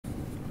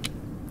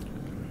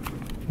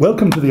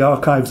Welcome to the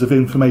Archives of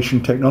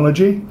Information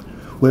Technology,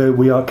 where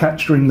we are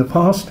capturing the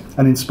past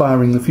and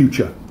inspiring the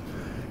future.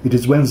 It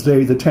is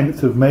Wednesday, the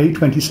 10th of May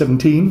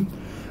 2017,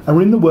 and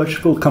we're in the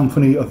worshipful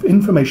company of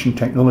information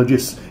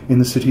technologists in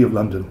the City of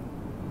London.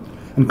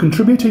 And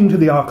contributing to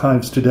the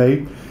archives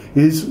today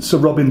is Sir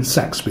Robin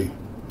Saxby,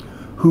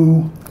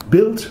 who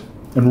built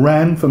and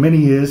ran for many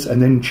years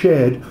and then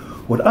chaired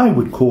what I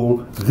would call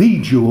the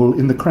jewel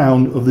in the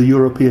crown of the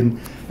European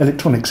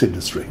electronics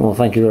industry. Well,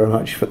 thank you very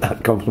much for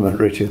that compliment,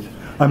 Richard.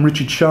 I'm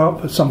Richard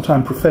Sharpe, a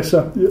sometime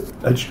professor,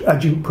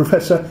 adjunct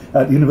professor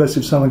at the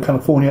University of Southern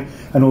California,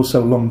 and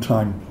also a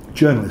long-time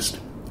journalist.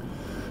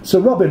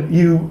 So, Robin,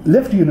 you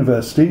left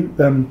university,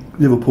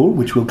 Liverpool,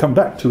 which we'll come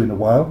back to in a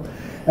while,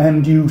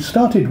 and you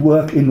started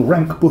work in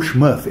Rank Bush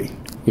Murphy.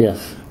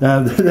 Yes.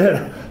 There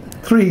are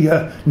three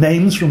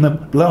names from the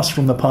blast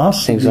from the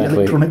past in the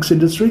electronics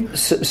industry.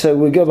 So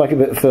we go back a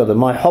bit further.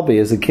 My hobby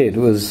as a kid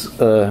was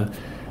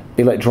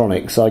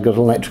electronics. I got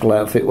an electrical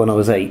outfit when I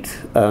was 8,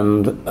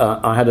 and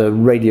I had a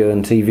radio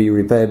and TV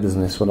repair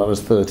business when I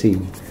was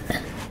 13.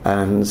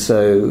 And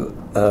so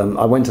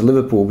I went to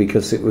Liverpool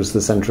because it was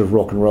the centre of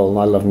rock and roll, and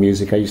I love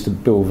music. I used to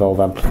build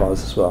valve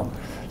amplifiers as well.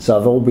 So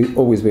I've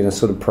always been a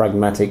sort of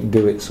pragmatic,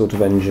 do-it sort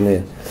of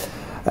engineer.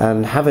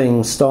 And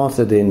having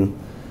started in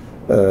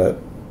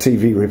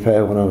TV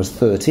repair when I was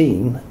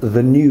 13,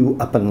 the new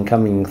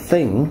up-and-coming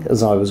thing,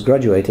 as I was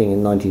graduating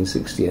in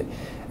 1968,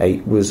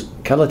 was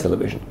colour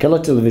television. Colour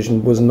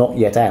television was not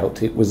yet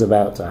out, it was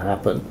about to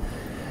happen.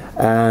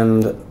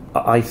 And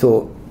I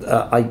thought,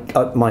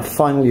 my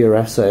final year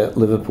essay at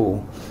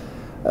Liverpool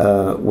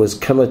was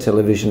colour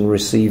television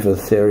receiver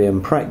theory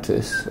and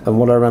practice. And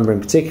what I remember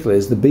in particular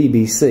is the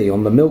BBC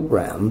on the milk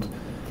round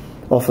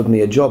offered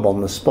me a job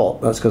on the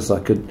spot. That's because I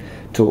could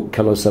talk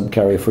colour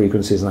subcarrier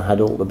frequencies and I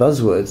had all the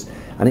buzzwords.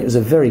 And it was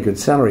a very good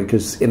salary,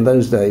 because in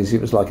those days it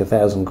was like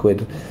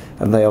 £1,000,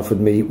 and they offered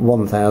me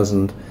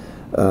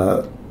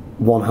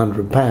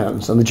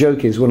 £1,100. And the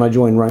joke is, when I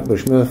joined Rank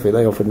Bush Murphy,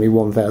 they offered me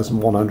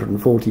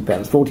 £1,140,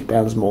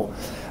 £40 more.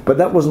 But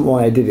that wasn't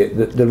why I did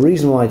it. The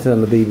reason why I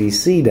turned the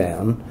BBC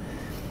down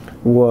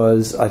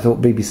was I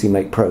thought BBC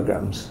make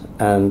programmes,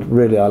 and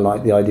really I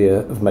liked the idea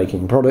of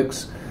making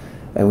products,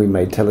 and we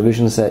made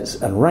television sets,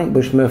 and Rank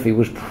Bush Murphy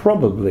was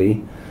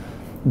probably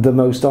the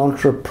most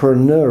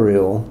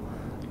entrepreneurial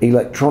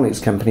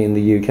electronics company in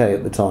the UK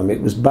at the time.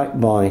 It was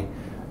backed by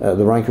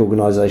the Rank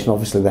organisation.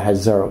 Obviously they had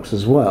Xerox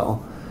as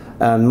well,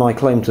 and my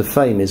claim to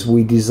fame is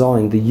we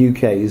designed the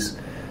UK's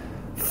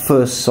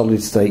first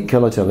solid-state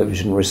colour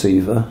television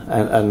receiver,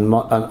 and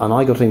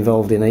I got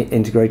involved in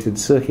integrated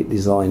circuit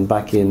design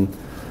back in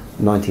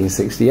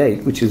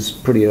 1968, which is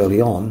pretty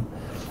early on,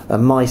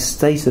 and my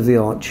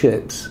state-of-the-art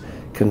chips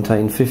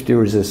contained 50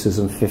 resistors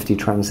and 50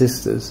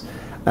 transistors.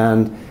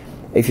 And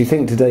if you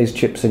think today's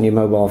chips in your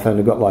mobile phone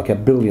have got like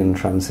 1 billion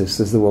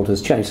transistors, the world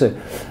has changed. So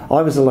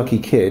I was a lucky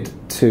kid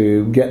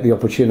to get the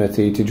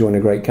opportunity to join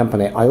a great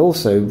company. I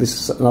also, this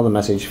is another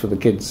message for the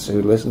kids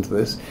who listen to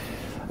this,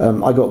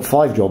 I got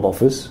 5 job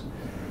offers.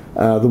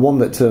 The one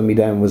that turned me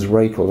down was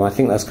Rakel, and I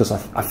think that's because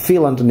I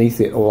feel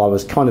underneath it all I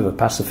was kind of a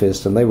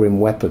pacifist, and they were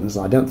in weapons,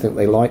 and I don't think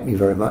they liked me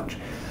very much.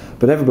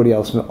 But everybody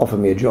else offered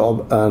me a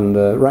job, and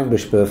Rank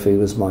Bush Murphy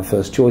was my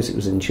first choice. It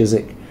was in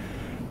Chiswick.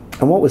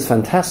 And what was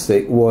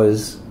fantastic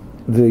was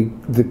the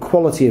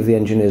quality of the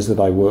engineers that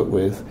I worked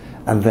with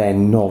and their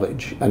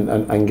knowledge.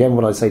 And again,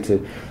 what I say to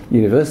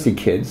university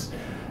kids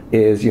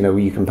is, you know,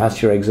 you can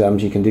pass your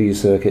exams, you can do your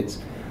circuits.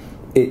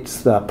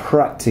 It's the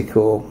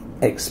practical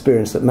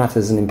experience that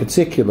matters, and in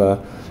particular,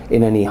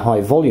 in any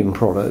high volume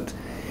product,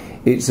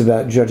 it's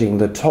about judging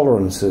the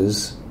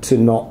tolerances to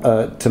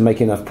not to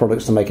make enough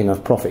products to make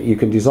enough profit. You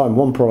can design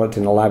one product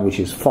in a lab, which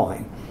is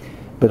fine,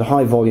 but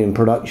high volume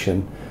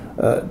production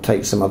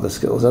takes some other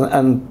skills,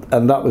 and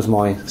that was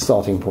my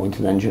starting point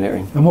in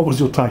engineering. And what was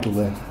your title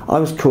there? I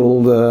was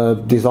called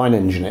design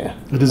engineer.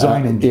 The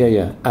design engineer.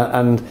 Yeah.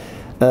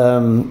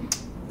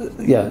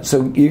 Yeah,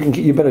 so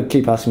you better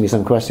keep asking me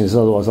some questions,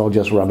 otherwise I'll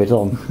just rub it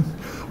on.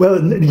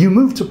 Well, you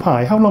moved to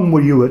Pi. How long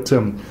were you at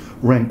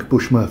Rank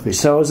Bush Murphy?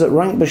 So I was at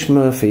Rank Bush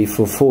Murphy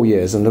for 4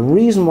 years, and the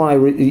reason why I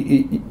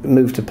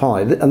moved to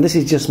Pi, and this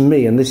is just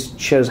me, and this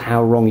shows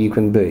how wrong you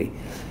can be.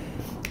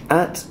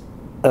 At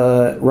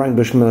Rank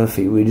Bush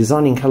Murphy, we were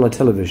designing colour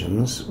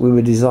televisions, we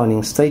were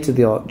designing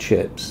state-of-the-art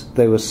chips,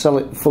 they were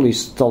fully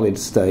solid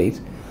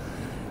state,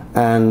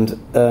 and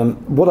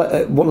one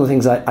of the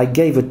things, I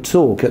gave a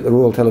talk at the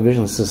Royal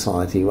Television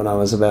Society when I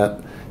was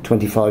about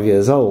 25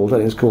 years old,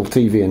 and it was called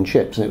TV and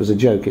Chips, and it was a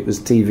joke, it was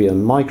TV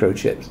and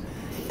microchips.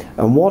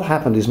 And what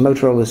happened is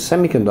Motorola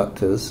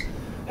Semiconductors,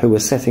 who were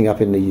setting up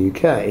in the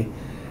UK,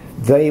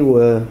 they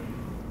were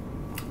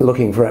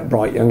looking for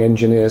bright young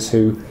engineers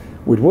who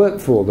would work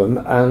for them,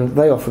 and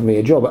they offered me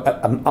a job.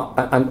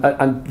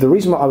 And the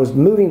reason why I was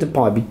moving to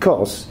Pi,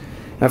 because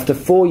after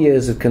 4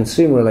 years of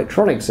consumer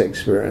electronics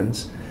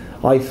experience,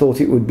 I thought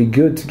it would be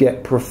good to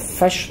get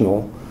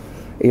professional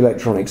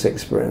electronics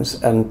experience,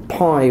 and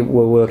Pi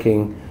were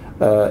working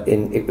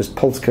it was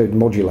pulse code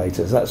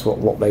modulators, that's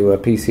what they were,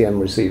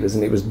 PCM receivers,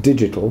 and it was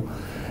digital,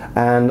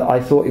 And I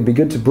thought it'd be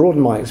good to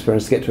broaden my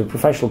experience, to get to a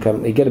professional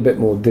company, get a bit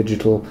more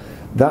digital.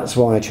 That's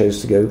why I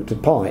chose to go to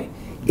Pi.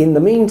 In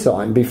the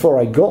meantime, before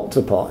I got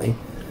to Pi,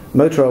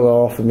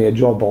 Motorola offered me a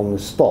job on the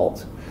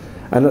spot.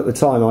 And at the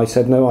time I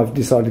said, no, I've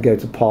decided to go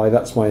to Pi,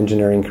 that's my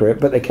engineering career.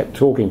 But they kept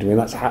talking to me, and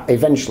that's how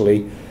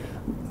eventually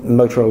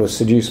Motorola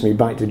seduced me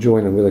back to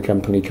join them with a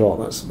company car.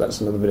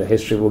 That's another bit of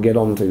history we'll get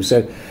on to.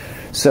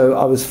 So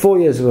I was 4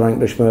 years with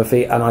Rankbush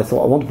Murphy, and I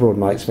thought, I want to broaden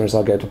my experience,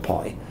 I'll go to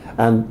Pi.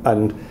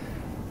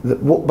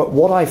 But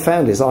what I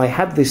found is I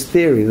had this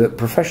theory that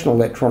professional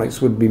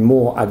electronics would be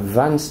more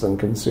advanced than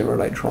consumer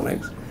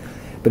electronics.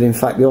 But in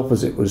fact, the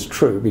opposite was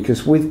true,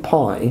 because with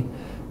Pi,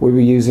 we were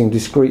using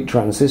discrete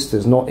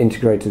transistors, not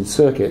integrated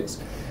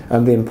circuits.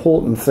 And the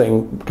important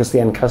thing, because the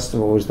end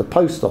customer was the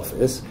post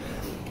office,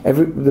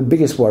 the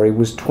biggest worry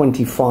was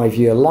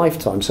 25-year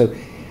lifetime. So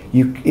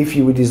if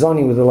you were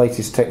designing with the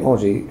latest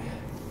technology,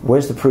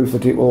 where's the proof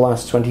that it will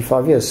last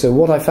 25 years? So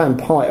what I found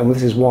Pi, and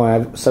this is why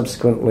I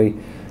subsequently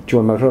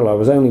joined Motorola, I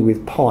was only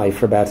with Pi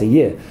for about a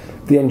year.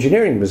 The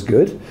engineering was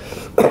good.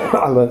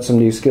 I learnt some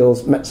new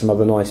skills, met some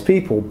other nice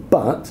people,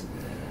 but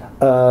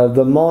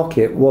the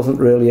market wasn't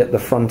really at the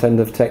front end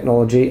of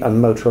technology,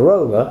 and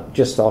Motorola,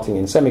 just starting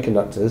in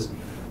semiconductors,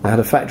 I had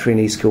a factory in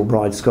East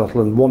Kilbride,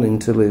 Scotland, one in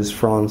Toulouse,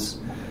 France,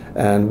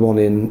 and one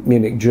in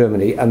Munich,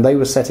 Germany, and they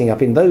were setting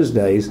up in those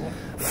days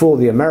for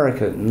the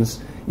Americans.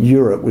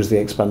 Europe was the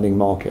expanding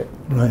market.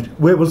 Right.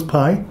 Where was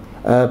Pi?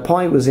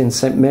 Pi was in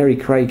St Mary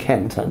Cray,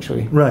 Kent,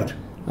 actually. Right.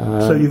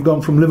 So you've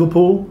gone from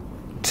Liverpool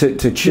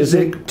to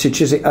Chiswick,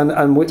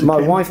 and with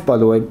my wife, by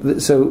the way.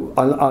 So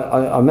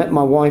I met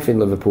my wife in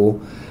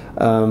Liverpool.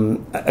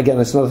 Again,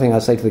 that's another thing I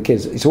say to the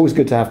kids. It's always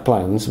good to have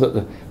plans, but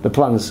the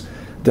plans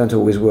don't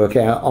always work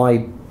out.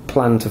 I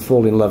planned to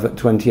fall in love at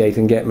 28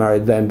 and get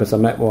married then, but I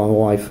met my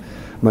wife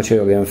much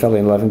earlier and fell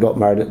in love and got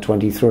married at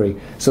 23.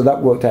 So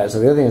that worked out. So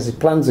the other thing is,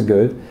 plans are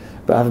good,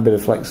 but have a bit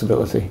of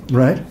flexibility.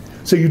 Right.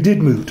 So you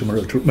did move to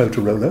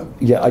Motorola?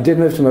 Yeah, I did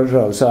move to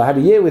Motorola. So I had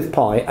a year with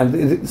Pi,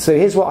 and so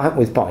here's what happened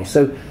with Pi.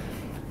 So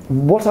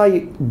what I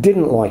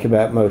didn't like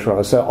about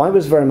Motorola, so I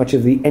was very much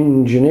of the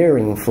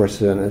engineering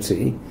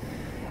fraternity,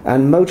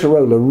 and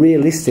Motorola,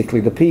 realistically,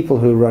 the people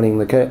who were running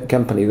the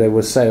company, they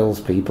were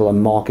salespeople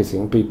and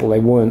marketing people. They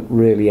weren't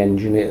really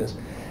engineers.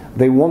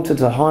 They wanted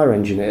to hire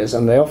engineers,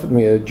 and they offered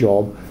me a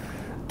job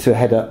to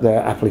head up their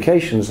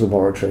applications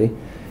laboratory,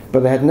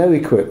 but they had no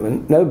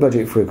equipment, no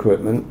budget for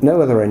equipment, no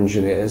other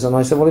engineers. And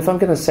I said, well, if I'm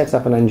going to set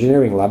up an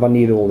engineering lab, I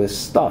need all this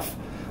stuff.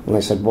 And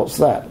they said, what's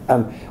that?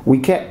 And we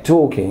kept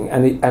talking,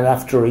 and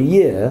after a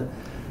year,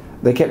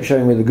 they kept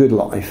showing me the good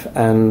life,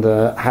 and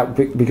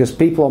because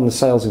people on the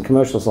sales and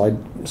commercial side,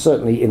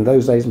 certainly in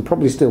those days and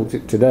probably still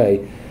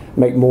today,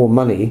 make more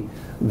money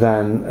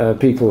than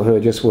people who are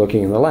just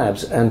working in the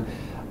labs. And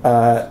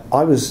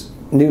I was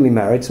newly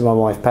married to my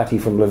wife Patty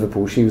from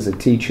Liverpool. She was a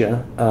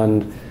teacher,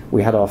 and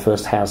we had our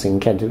first house in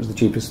Kent. It was the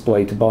cheapest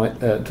way to buy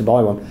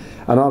one.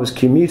 And I was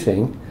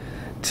commuting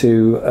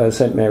to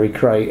St Mary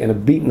Cray in a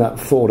beaten-up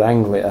Ford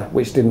Anglia,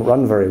 which didn't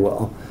run very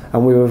well,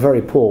 and we were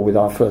very poor with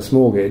our first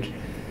mortgage.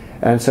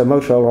 And so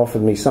Motorola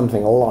offered me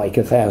something like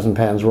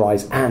 £1,000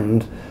 rise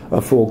and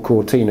a Ford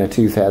Cortina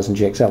 2000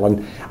 GXL,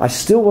 and I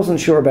still wasn't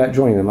sure about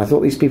joining them. I thought,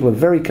 these people are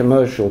very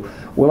commercial.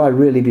 Will I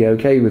really be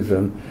okay with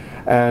them?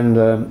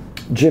 And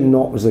Jim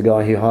Knott was the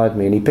guy who hired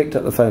me, and he picked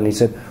up the phone and he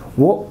said,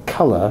 what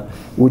colour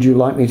would you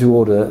like me to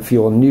order for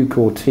your new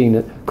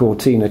Cortina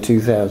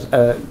 2000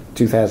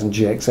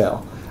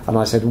 GXL? And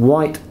I said,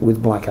 white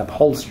with black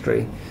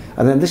upholstery.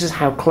 And then this is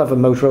how clever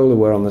Motorola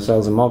were on the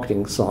sales and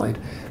marketing side.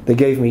 They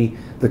gave me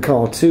the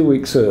car 2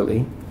 weeks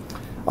early.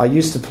 I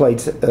used to play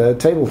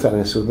table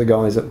tennis with the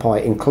guys at Pi,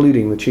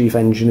 including the chief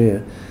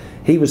engineer.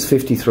 He was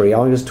 53, I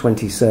was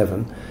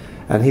 27,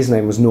 and his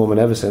name was Norman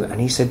Everson. And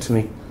he said to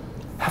me,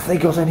 have they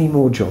got any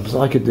more jobs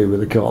I could do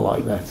with a car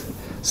like that?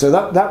 So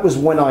that was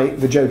when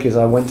the joke is,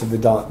 I went to the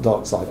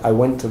dark side. I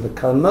went to the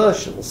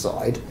commercial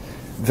side,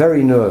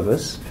 very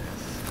nervous,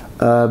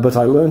 but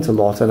I learnt a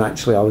lot, and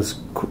actually I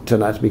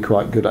turned out to be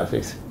quite good at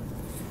it.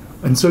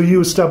 And so you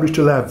established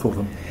a lab for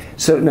them?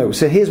 So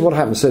here's what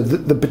happened. So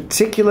the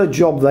particular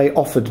job they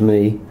offered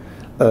me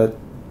to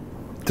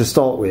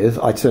start with,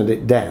 I turned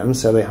it down,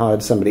 so they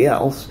hired somebody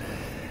else.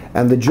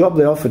 And the job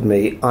they offered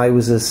me, I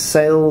was a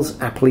sales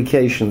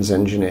applications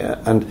engineer.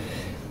 And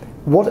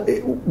what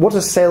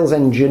a sales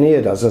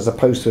engineer does, as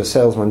opposed to a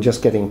salesman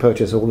just getting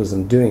purchase orders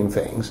and doing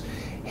things,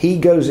 he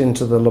goes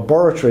into the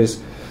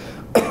laboratories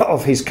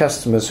of his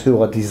customers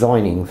who are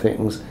designing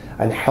things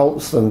and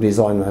helps them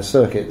design their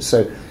circuits.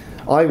 So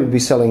I would be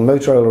selling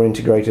Motorola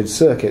integrated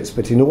circuits,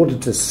 but in order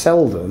to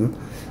sell them,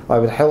 I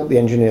would help the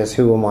engineers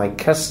who are my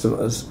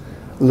customers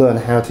learn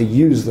how to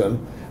use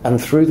them.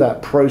 And through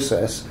that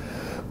process,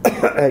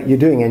 you're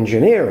doing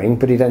engineering,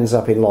 but it ends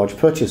up in large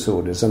purchase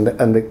orders. And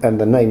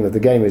the name of the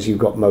game is, you've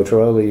got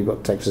Motorola, you've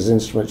got Texas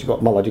Instruments, you've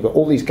got Mullard, you've got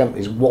all these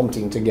companies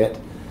wanting to get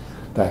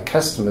their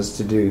customers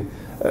to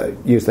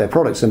use their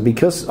products. And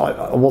because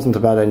I wasn't a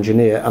bad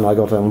engineer, and I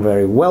got on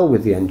very well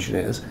with the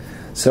engineers,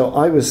 so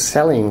I was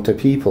selling to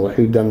people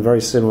who'd done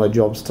very similar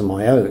jobs to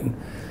my own,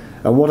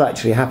 And what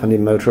actually happened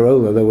in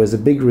Motorola, there was a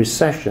big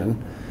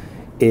recession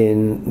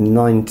in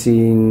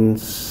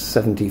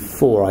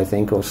 1974, I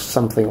think, or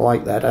something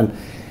like that, and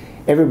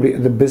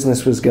the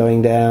business was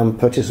going down,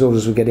 purchase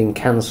orders were getting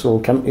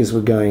cancelled, companies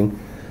were going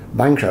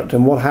bankrupt,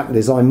 and what happened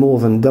is I more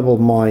than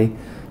doubled my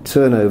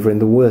turnover in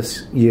the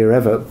worst year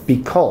ever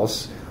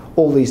because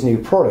all these new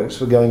products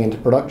were going into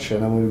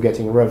production and we were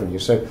getting revenue.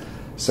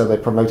 So they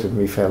promoted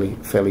me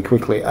fairly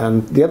quickly.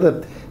 And the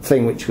other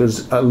thing, which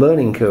was a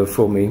learning curve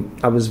for me,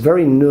 I was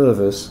very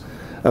nervous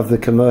of the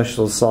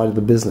commercial side of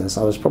the business.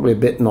 I was probably a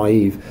bit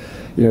naive.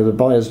 You know, the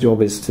buyer's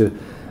job is to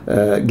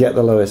get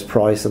the lowest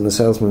price, and the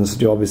salesman's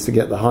job is to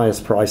get the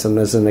highest price, and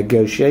there's a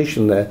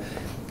negotiation there.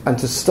 And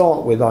to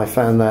start with, I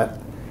found that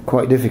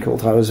quite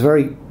difficult. I was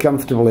very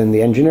comfortable in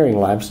the engineering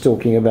labs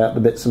talking about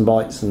the bits and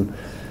bytes and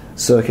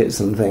circuits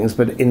and things,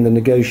 but in the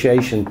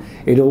negotiation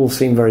it all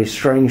seemed very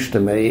strange to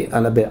me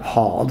and a bit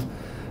hard,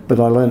 but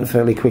I learned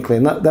fairly quickly,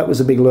 and that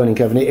was a big learning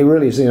curve. And it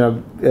really is, you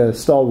know,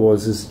 Star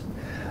Wars is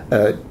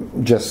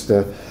just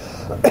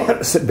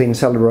being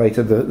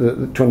celebrated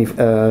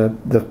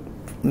the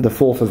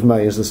 4th of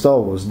May is the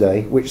Star Wars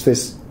Day, which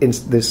this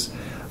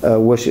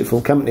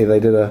worshipful company, they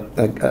did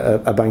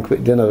a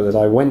banquet dinner that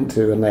I went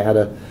to, and they had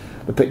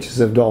the pictures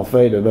of Darth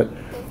Vader. But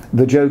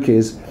the joke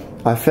is,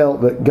 I felt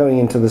that going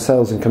into the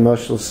sales and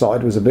commercial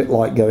side was a bit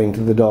like going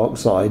to the dark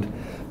side,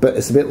 but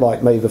it's a bit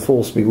like may the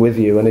force be with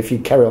you, and if you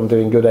carry on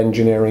doing good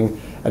engineering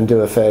and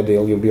do a fair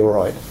deal, you'll be all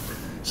right.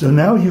 So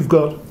now you've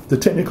got the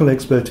technical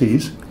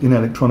expertise in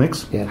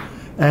electronics, yeah,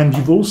 and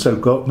you've also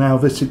got now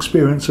this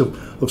experience of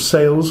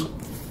sales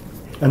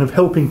and of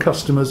helping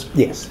customers,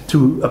 yes,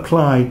 to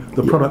apply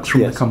the products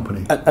from the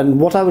company. And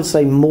what I would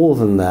say more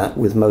than that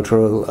with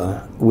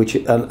Motorola, which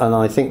and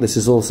I think this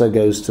is also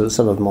goes to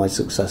some of my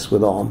success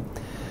with ARM,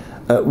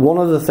 one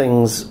of the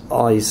things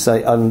I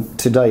say, and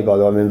today, by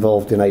the way, I'm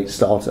involved in 8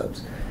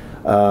 startups,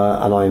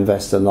 and I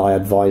invest and I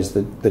advise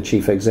the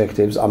chief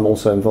executives. I'm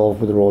also involved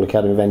with the Royal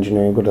Academy of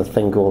Engineering. We've got a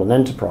thing called an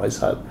enterprise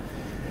hub.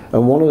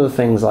 And one of the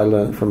things I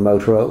learned from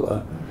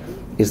Motorola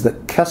is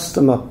that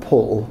customer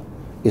pull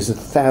is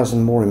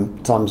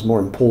 1,000 times more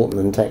important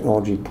than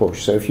technology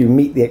push. So if you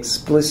meet the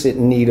explicit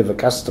need of a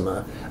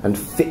customer and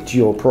fit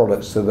your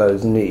products to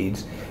those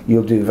needs,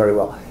 you'll do very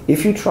well.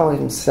 If you try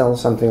and sell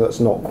something that's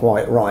not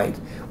quite right,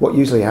 what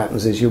usually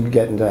happens is you'll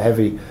get into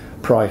heavy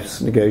price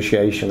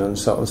negotiation and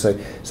so on. So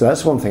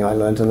that's one thing I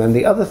learned. And then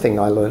the other thing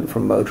I learned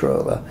from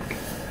Motorola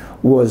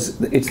was,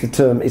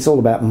 it's all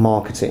about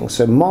marketing.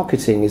 So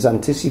marketing is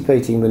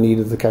anticipating the need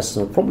of the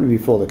customer, probably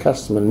before the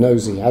customer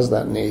knows he has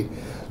that need,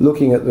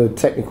 looking at the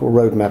technical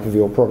roadmap of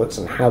your products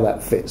and how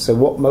that fits. So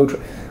what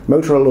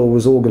Motorola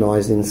was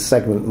organised in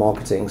segment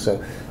marketing.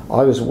 So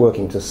I was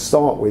working to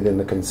start with in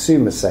the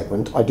consumer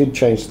segment. I did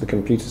change to the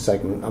computer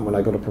segment, and when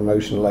I got a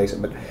promotion later,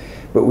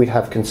 but we'd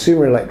have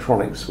consumer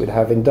electronics, we'd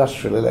have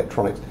industrial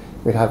electronics,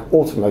 we'd have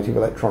automotive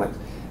electronics,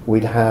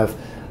 we'd have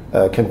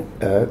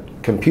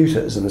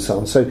computers and so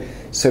on. So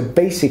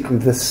basically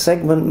the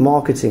segment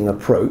marketing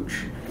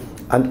approach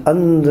and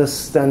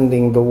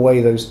understanding the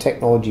way those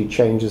technology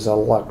changes are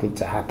likely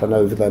to happen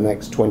over the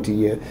next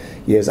 20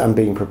 years and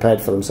being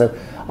prepared for them. So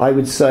I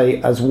would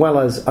say, as well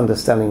as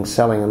understanding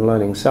selling and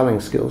learning selling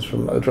skills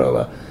from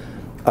Motorola,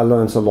 I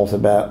learned a lot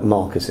about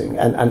marketing.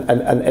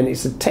 And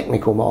it's a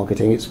technical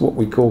marketing. It's what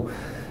we call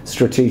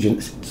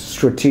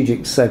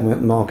strategic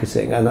segment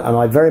marketing. And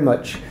I very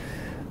much,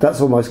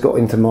 that's almost got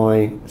into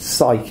my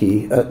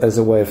psyche as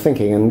a way of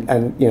thinking.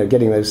 And you know,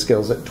 getting those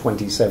skills at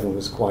 27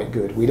 was quite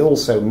good. We'd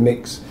also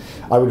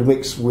I would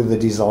mix with the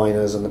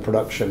designers and the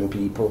production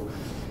people.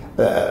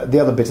 The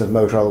other bit of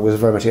Motorola was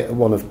very much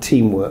one of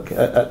teamwork.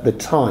 At the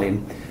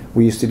time,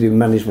 we used to do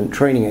management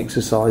training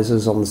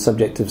exercises on the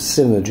subject of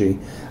synergy,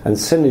 and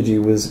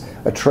synergy was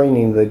a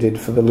training they did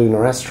for the lunar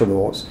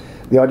astronauts.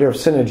 The idea of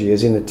synergy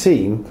is, in a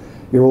team,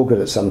 you're all good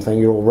at something,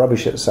 you're all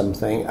rubbish at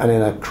something, and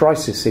in a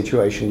crisis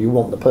situation, you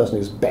want the person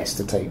who's best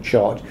to take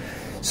charge.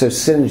 So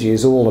synergy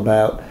is all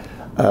about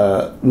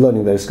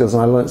learning those skills,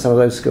 and I learned some of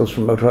those skills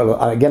from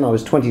Motorola. Again, I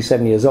was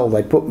 27 years old.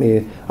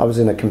 I was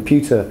in a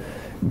computer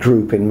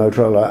group in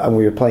Motorola, and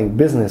we were playing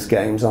business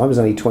games. I was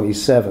only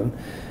 27,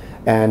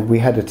 and we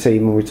had a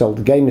team, and we told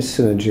the game is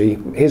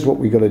synergy, here's what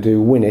we've got to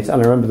do, win it.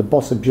 And I remember the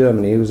boss of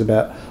Germany, who was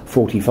about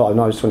 45 and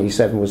I was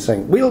 27, was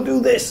saying, we'll do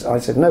this. I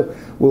said, no,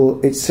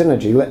 well, it's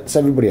synergy, let's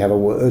everybody have a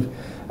word.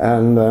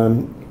 And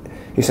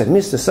he said,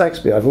 Mr.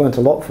 Saxby, I've learnt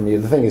a lot from you.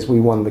 The thing is,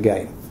 we won the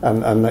game.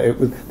 And it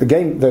was,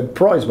 the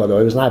prize, by the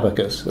way, was an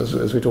abacus,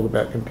 as we talk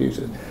about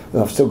computers.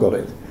 And I've still got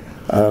it.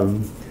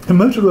 And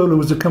Motorola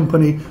was a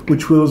company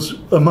which was,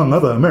 among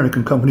other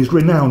American companies,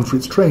 renowned for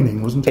its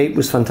training, wasn't it? It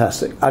was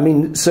fantastic. I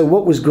mean, so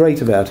what was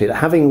great about it,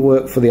 having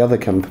worked for the other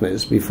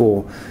companies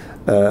before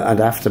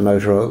and after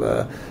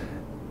Motorola,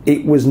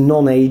 it was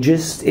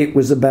non-ageist. It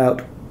was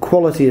about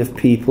quality of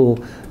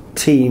people,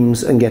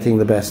 teams, and getting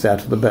the best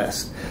out of the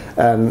best.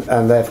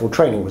 And therefore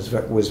training was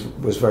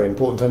very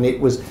important. And it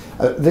was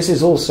this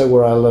is also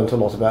where I learnt a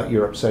lot about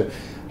Europe. So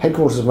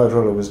headquarters of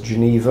Motorola was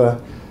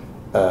Geneva,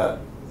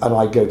 and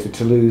I'd go to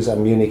Toulouse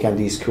and Munich and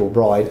East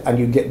Kilbride, and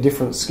you'd get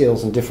different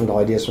skills and different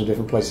ideas from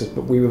different places,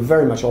 but we were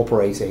very much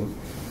operating,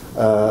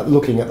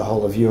 looking at the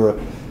whole of Europe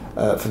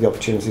for the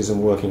opportunities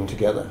and working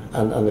together,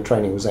 and the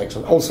training was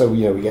excellent. Also,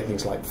 you know, we get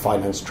things like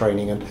finance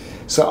training, and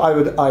so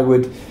I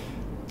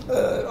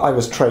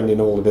was trained in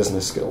all the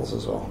business skills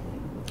as well.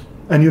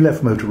 And you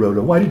left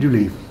Motorola. Why did you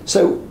leave?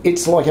 So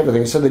it's like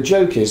everything. So the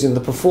joke is, in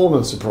the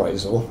performance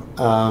appraisal,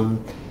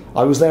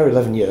 I was there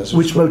 11 years.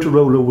 Which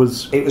Motorola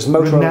was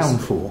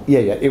renowned for? Yeah.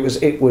 It was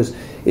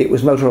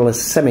Motorola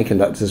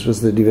Semiconductors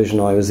was the division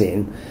I was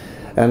in,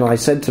 and I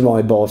said to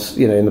my boss,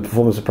 you know, in the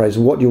performance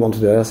appraisal, "What do you want to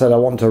do?" I said, "I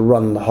want to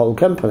run the whole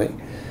company."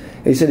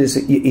 He said,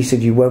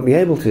 "You won't be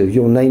able to.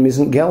 Your name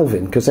isn't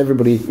Galvin," because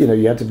everybody, you know,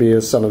 you had to be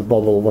a son of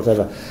Bob or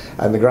whatever,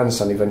 and the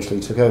grandson eventually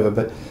took over.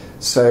 But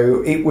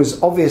so it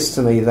was obvious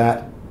to me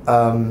that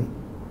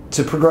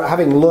to progress,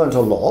 having learnt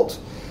a lot,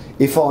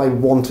 if I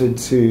wanted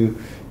to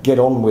get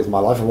on with my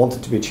life, I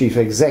wanted to be chief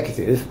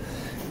executive,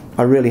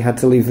 I really had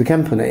to leave the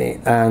company.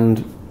 And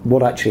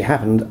what actually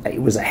happened,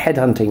 it was a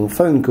headhunting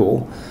phone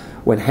call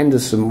when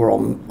Henderson were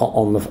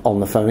on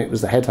the phone. It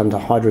was the headhunter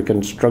Heidrick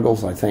and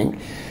Struggles, I think.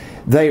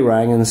 They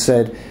rang and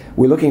said,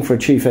 "We're looking for a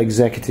chief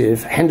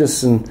executive."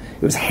 Henderson,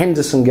 it was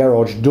Henderson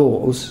Garage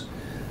Doors,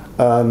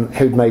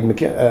 who'd made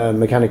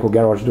mechanical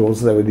garage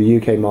doors. They were the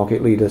UK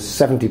market leader,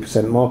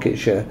 70% market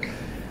share,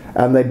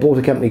 and they bought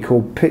a company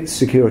called Pitt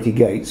Security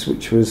Gates,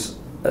 which was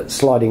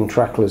sliding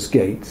trackless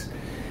gates.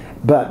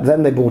 But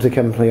then they bought a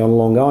company on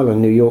Long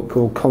Island, New York,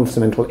 called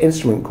Continental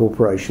Instrument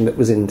Corporation that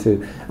was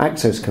into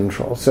access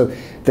control. So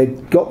they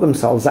got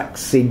themselves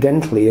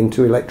accidentally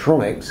into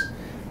electronics,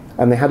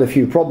 and they had a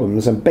few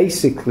problems, and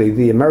basically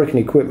the American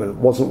equipment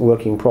wasn't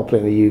working properly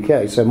in the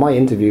UK. So my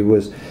interview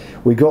was,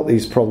 "We got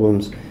these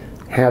problems,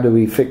 how do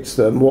we fix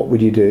them? What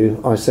would you do?"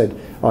 I said,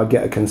 "I'd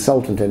get a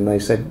consultant in." They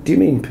said, "Do you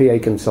mean PA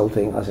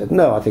consulting?" I said,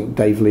 "No, I think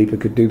Dave Leeper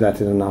could do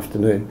that in an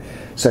afternoon."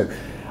 So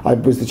I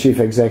was the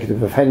chief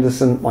executive of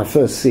Henderson. My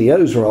first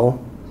CEO's role,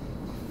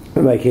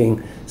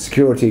 making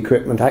security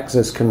equipment,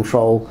 access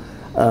control.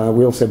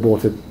 We also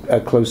bought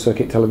a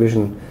closed-circuit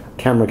television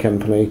camera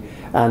company,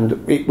 and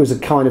it was a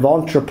kind of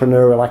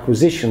entrepreneurial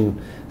acquisition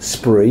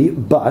spree.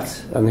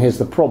 But, and here's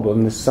the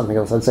problem, this is something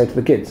else I'd say to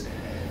the kids,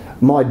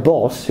 my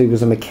boss, who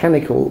was a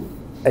mechanical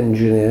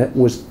engineer,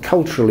 was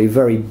culturally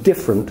very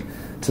different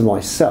to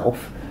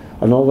myself.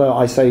 And although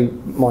I say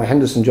my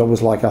Henderson job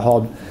was like a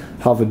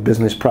Harvard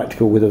Business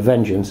Practical with a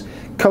vengeance,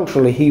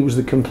 culturally he was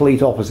the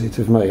complete opposite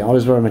of me. I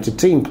was very much a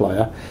team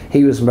player.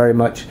 He was very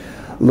much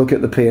look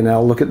at the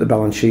P&L, look at the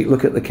balance sheet,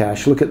 look at the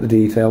cash, look at the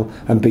detail,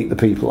 and beat the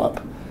people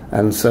up.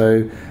 And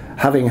so,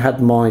 having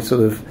had my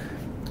sort of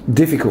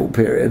difficult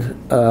period,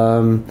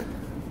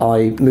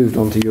 I moved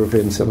on to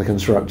European Silicon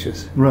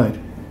Structures. Right.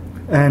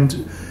 And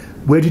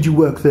where did you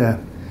work there?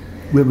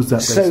 Where was that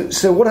based?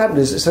 So what happened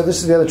is, so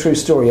this is the other true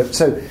story.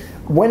 So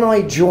when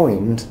I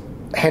joined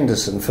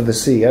Henderson for the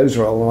CEO's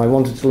role, and I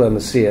wanted to learn the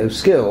CEO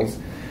skills,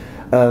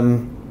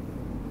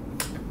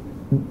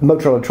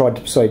 Motorola tried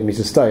to persuade me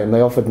to stay, and they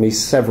offered me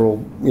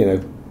several, you know,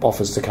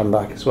 offers to come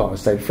back as well. I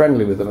stayed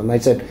friendly with them, and they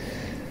said,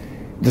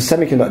 "The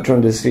semiconductor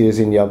industry is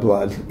in your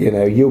blood, you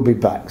know, you'll be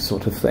back,"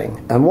 sort of thing.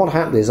 And what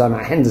happened is, I'm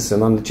at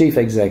Henderson, I'm the chief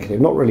executive,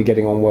 not really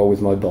getting on well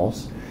with my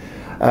boss,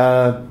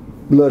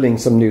 learning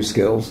some new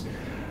skills,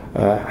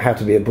 how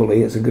to be a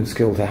bully, it's a good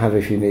skill to have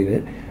if you need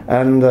it,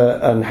 and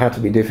how to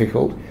be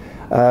difficult.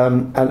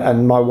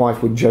 And my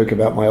wife would joke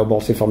about my old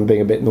boss, if I'm being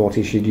a bit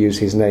naughty, she'd use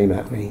his name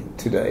at me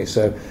today.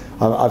 So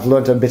I've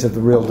learned a bit of the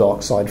real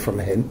dark side from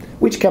him,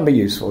 which can be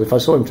useful. If I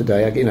saw him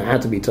today, you know, how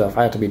to be tough,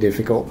 how to be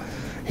difficult.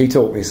 He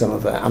taught me some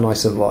of that, and I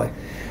survived.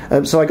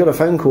 So I got a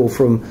phone call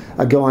from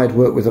a guy I'd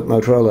worked with at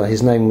Motorola.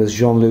 His name was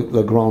Jean-Luc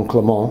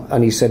Legrand-Clement,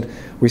 and he said,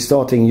 "We're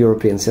starting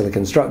European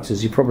Silicon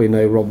Structures." You probably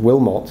know Rob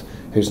Wilmot,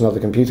 who's another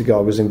computer guy,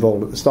 was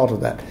involved at the start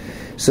of that.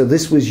 So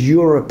this was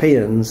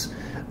Europe's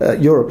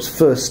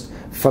first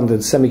funded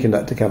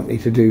semiconductor company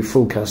to do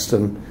full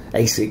custom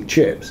ASIC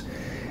chips.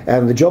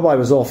 And the job I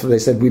was offered, they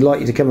said, "We'd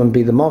like you to come and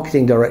be the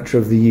marketing director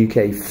of the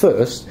UK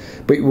first,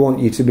 but we want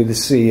you to be the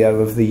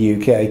CEO of the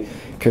UK,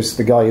 because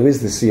the guy who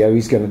is the CEO,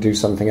 he's going to do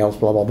something else,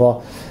 blah, blah,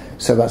 blah."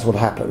 So that's what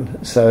happened.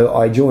 So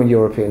I joined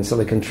European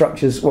Silicon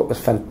Structures. What was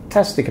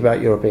fantastic about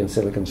European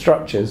Silicon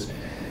Structures,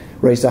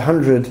 raised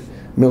 $100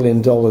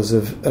 million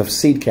of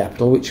seed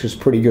capital, which was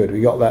pretty good. We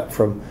got that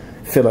from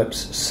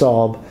Philips,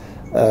 Sharpe,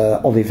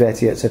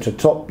 Olivetti, etc.,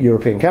 top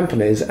European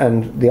companies.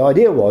 And the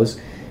idea was,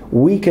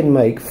 we can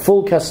make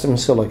full custom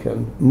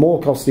silicon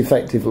more cost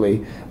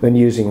effectively than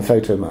using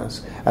photomass.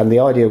 And the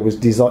idea was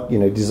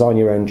design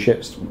your own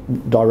chips,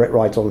 direct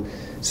write on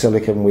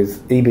silicon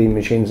with e-beam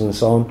machines and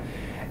so on.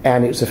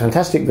 And it was a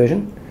fantastic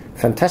vision,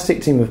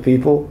 fantastic team of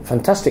people,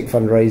 fantastic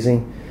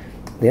fundraising.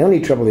 The only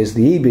trouble is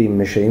the e-beam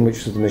machine,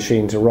 which was the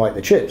machine to write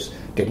the chips,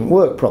 didn't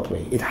work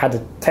properly. It had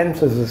a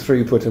tenth of the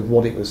throughput of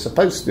what it was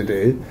supposed to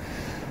do.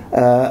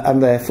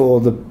 And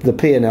therefore the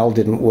P&L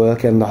didn't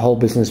work, and the whole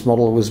business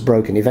model was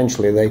broken.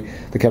 Eventually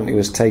the company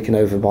was taken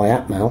over by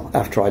Atmel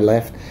after I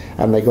left,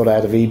 and they got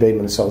out of e-beam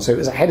and so on. So it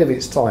was ahead of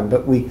its time,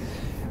 but we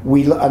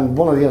and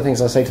one of the other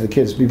things I say to the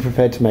kids, be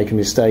prepared to make a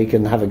mistake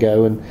and have a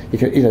go, and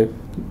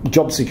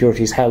job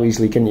security is how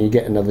easily can you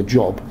get another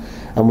job,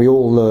 and we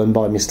all learn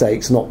by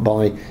mistakes, not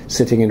by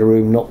sitting in a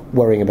room not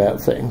worrying about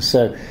things.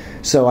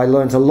 So I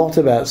learned a lot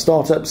about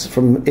startups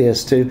from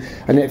ES2,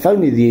 and if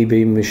only the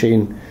e-beam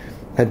machine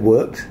had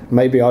worked,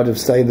 maybe I'd have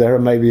stayed there,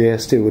 and maybe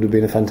ES2 would have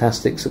been a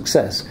fantastic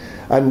success.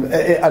 And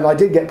I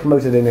did get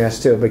promoted in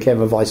ES2. I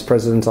became a vice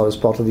president. I was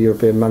part of the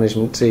European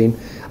management team,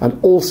 and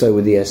also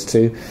with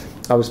ES2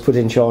 I was put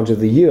in charge of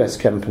the US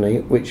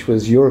company, which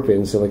was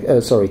United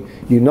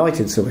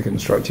Silicon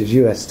Structures,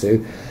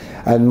 US2.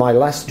 And my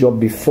last job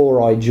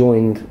before I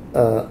joined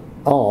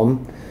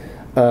ARM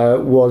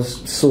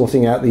was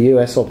sorting out the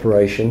US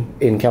operation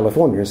in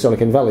California, in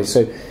Silicon Valley.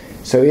 So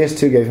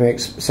ES2 gave me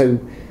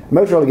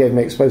Motorola gave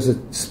me exposure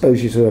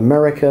to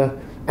America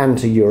and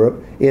to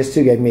Europe.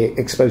 ES2 gave me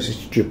exposure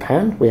to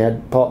Japan. We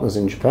had partners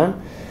in Japan,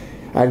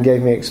 and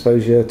gave me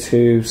exposure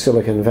to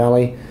Silicon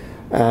Valley.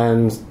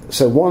 And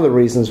so one of the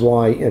reasons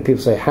why people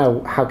say,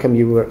 how come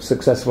you were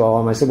successful at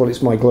ARM? I said, well,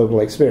 it's my global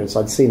experience.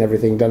 I'd seen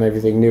everything, done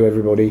everything, knew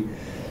everybody,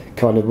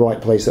 kind of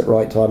right place at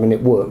right time, and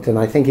it worked. And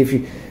I think if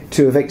you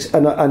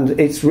and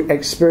it's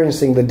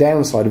experiencing the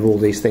downside of all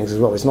these things as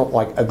well. It's not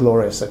like a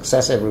glorious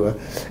success everywhere.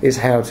 It's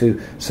how to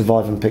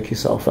survive and pick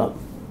yourself up.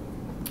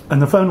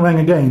 And the phone rang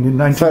again in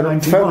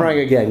 1991. Phone rang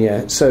again,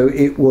 yeah. So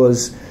it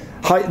was.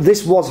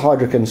 This was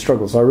Heidrick and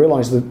Struggles. I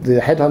realised that the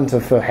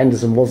headhunter for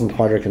Henderson wasn't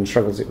Heidrick and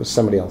Struggles, it was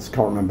somebody else,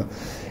 can't remember.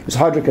 It was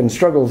Heidrick and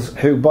Struggles,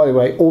 who, by the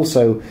way,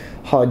 also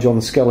hired John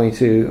Scully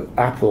to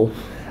Apple.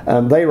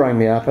 They rang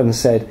me up and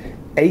said,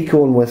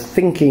 Acorn were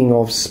thinking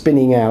of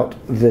spinning out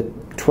the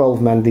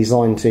 12-man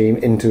design team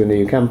into a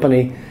new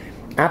company.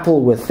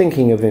 Apple were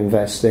thinking of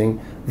investing.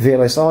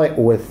 VLSI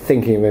were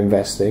thinking of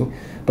investing.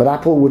 But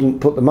Apple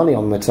wouldn't put the money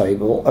on the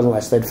table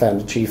unless they'd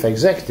found a chief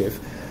executive.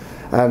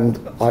 And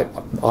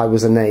I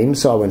was a name,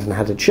 so I went and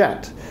had a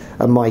chat.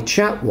 And my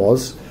chat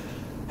was,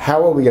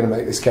 how are we going to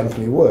make this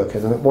company work?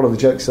 And one of the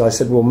jokes is I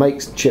said, we'll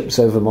make chips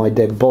over my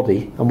dead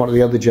body. And one of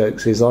the other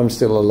jokes is I'm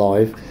still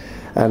alive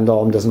and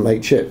ARM doesn't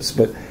make chips.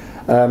 But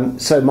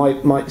so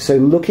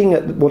looking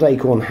at what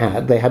Acorn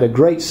had, they had a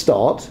great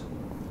start,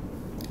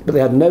 but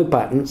they had no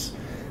patents,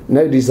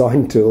 no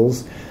design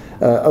tools,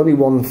 only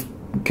one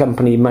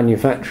company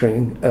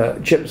manufacturing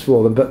chips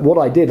for them. But what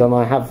I did, and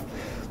I have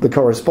the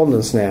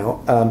correspondence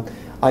now,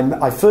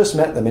 I first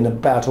met them in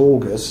about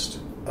August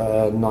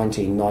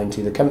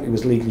 1990. The company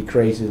was legally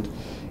created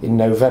in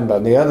November.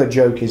 And the other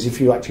joke is, if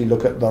you actually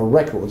look at the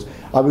records,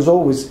 I was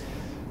always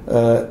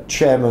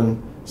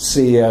chairman,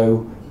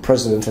 CEO,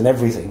 president and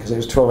everything, because it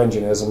was 12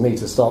 engineers and me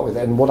to start with.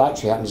 And what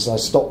actually happened is I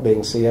stopped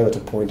being CEO at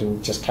a point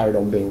and just carried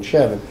on being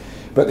chairman.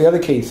 But the other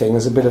key thing,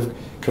 there's a bit of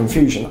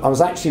confusion. I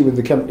was actually with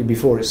the company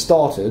before it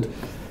started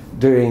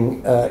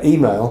doing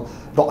email,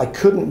 but I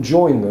couldn't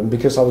join them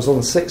because I was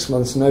on 6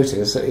 months'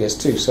 notice at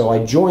ES2. So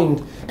I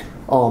joined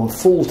ARM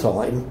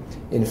full-time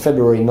in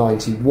February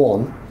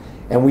 91,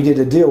 and we did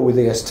a deal with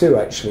ES2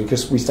 actually,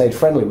 because we stayed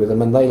friendly with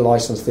them and they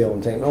licensed the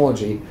ARM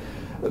technology,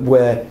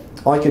 where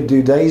I could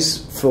do days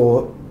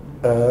for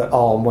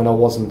ARM when I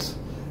wasn't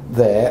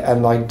there,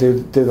 and I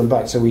do them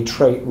back. So we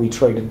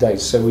traded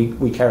days. So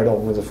we carried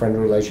on with a friendly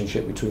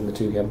relationship between the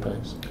two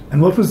companies.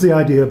 And what was the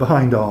idea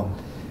behind ARM?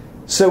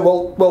 So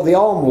well, the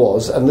ARM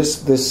was, and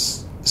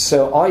this.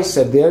 So I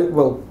said,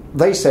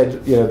 they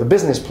said, the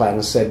business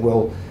plan said,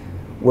 we'll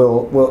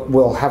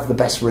have the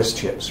best RISC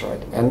chips,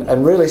 right?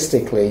 And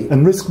realistically,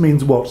 and RISC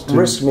means what?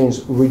 RISC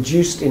means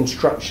reduced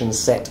instruction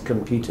set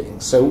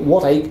computing. So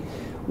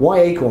why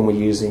Acorn were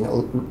using,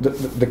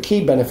 the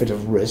key benefit of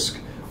RISC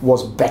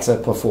was better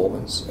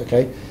performance,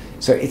 okay?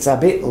 So it's a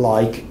bit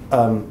like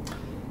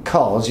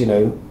cars,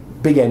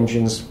 big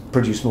engines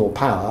produce more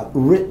power.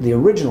 The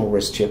original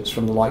RISC chips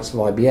from the likes of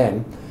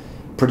IBM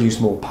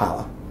produce more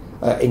power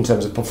in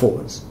terms of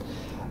performance.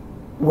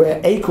 Where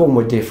Acorn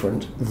were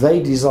different,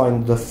 they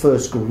designed the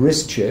first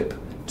RISC chip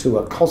to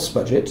a cost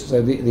budget.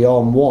 So the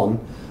ARM1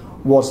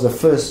 was the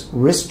first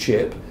RISC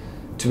chip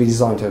to be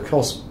designed to a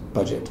cost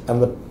budget.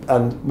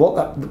 And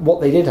what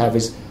they did have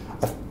is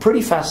a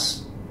pretty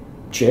fast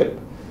chip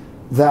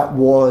that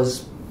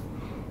was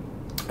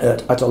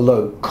at a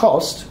low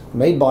cost,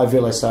 made by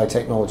VLSI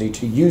technology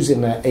to use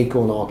in their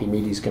Acorn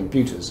Archimedes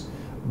computers.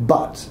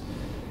 But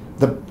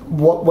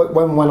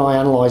when I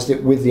analysed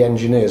it with the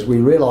engineers, we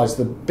realised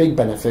the big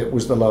benefit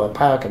was the lower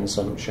power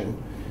consumption.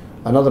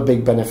 Another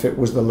big benefit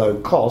was the low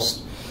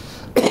cost.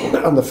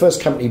 And the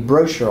first company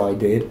brochure I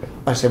did,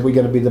 I said we're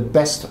going to be the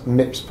best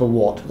MIPS per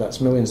watt,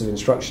 that's millions of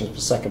instructions per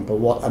second per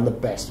watt, and the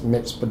best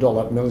MIPS per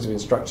dollar, millions of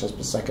instructions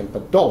per second per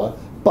dollar,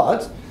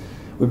 but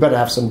we better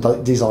have some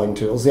design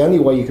tools. The only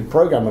way you could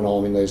program an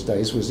ARM in those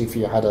days was if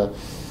you had an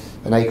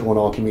Acorn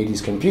Archimedes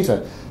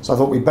computer. So I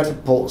thought we'd better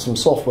port some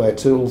software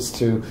tools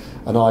to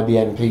an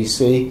IBM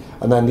PC.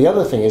 And then the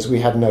other thing is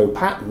we had no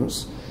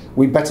patents.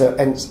 We better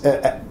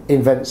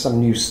invent some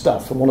new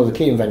stuff. And one of the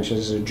key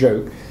inventions is a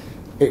joke.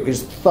 It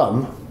was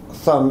Thumb.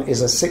 Thumb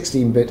is a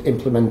 16-bit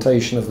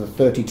implementation of the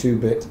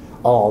 32-bit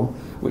ARM,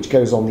 which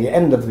goes on the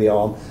end of the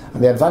ARM.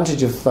 And the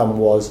advantage of Thumb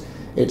was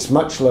It's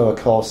much lower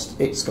cost.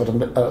 It's got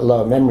a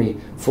lower memory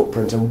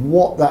footprint. And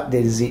what that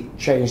did is it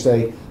changed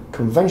a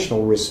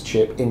conventional RISC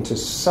chip into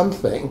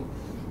something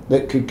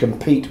that could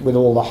compete with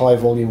all the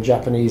high-volume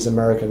Japanese,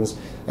 Americans,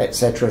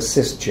 etc.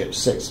 CISC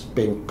chips, CISC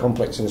being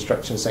complex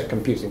instruction set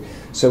computing.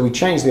 So we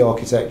changed the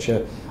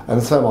architecture,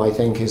 and THUMB, I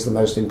think, is the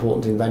most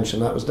important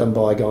invention. That was done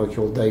by a guy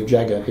called Dave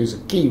Jagger, who's a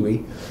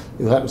Kiwi,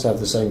 who happens to have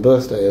the same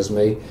birthday as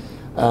me,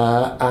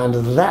 and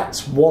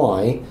that's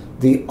why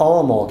the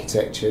ARM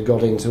architecture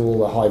got into all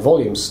the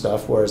high-volume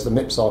stuff, whereas the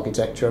MIPS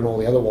architecture and all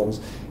the other ones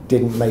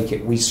didn't make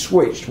it. We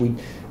switched.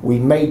 We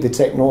made the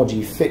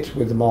technology fit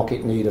with the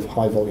market need of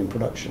high-volume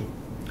production.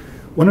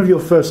 One of your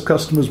first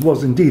customers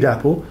was indeed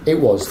Apple. It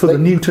was. For the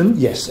Newton,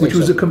 yes, which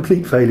was a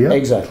complete failure.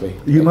 Exactly.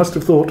 You must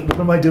have thought, what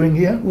am I doing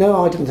here?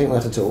 No, I didn't think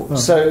that at all.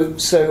 Oh.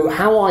 So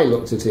how I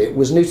looked at it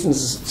was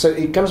Newton's... So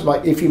it comes by,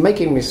 if you're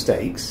making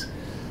mistakes,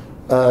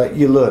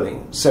 you're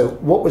learning. So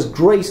what was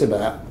great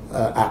about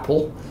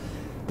Apple,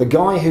 the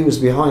guy who was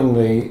behind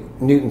the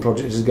Newton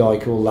project is a guy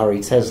called Larry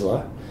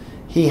Tesler.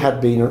 He had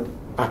been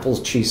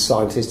Apple's chief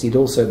scientist. He'd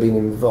also been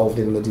involved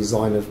in the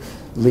design of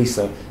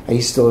Lisa, and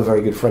he's still a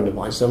very good friend of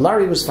mine. So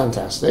Larry was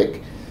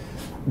fantastic.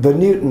 The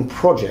Newton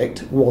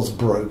project was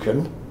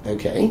broken,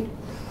 okay,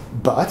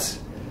 but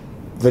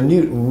the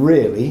Newton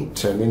really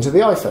turned into the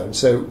iPhone.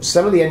 So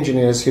some of the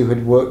engineers who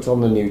had worked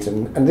on the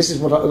Newton, and this is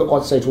what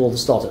I'd say to all the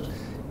startups,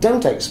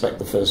 don't expect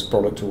the first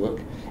product to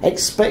work.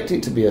 Expect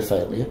it to be a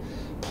failure.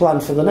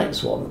 Plan for the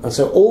next one. And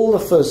so all the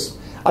first...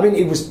 I mean,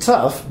 it was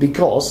tough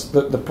because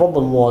the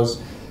problem was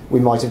we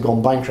might have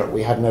gone bankrupt.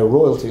 We had no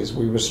royalties.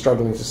 We were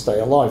struggling to stay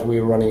alive. We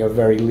were running a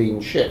very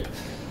lean ship.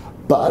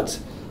 But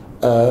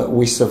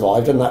we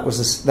survived, and that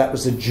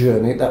was a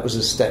journey. That was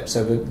a step.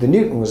 So the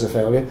Newton was a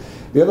failure.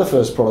 The other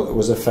first product that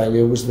was a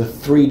failure was the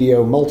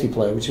 3DO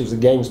multiplayer, which was a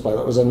games player.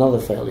 That was another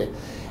failure.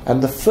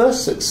 And the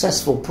first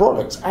successful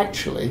products,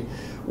 actually,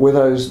 were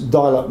those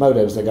dial-up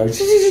modems that go...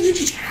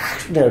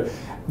 You know,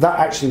 that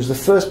actually was the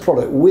first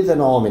product with an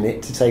ARM in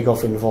it to take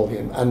off in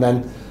volume. And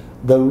then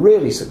the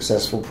really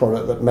successful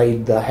product that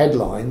made the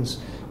headlines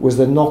was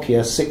the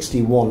Nokia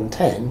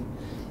 6110,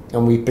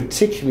 and we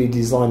particularly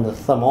designed the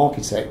thumb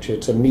architecture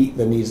to meet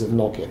the needs of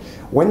Nokia.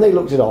 When they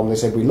looked at ARM, they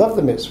said, we love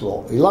the MIPS per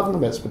we love the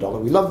MIPS per dollar,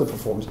 we love the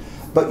performance,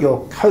 but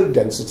your code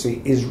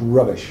density is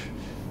rubbish.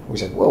 We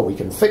said, well, we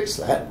can fix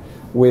that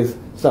with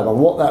thumb. And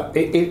what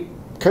that...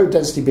 code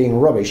density being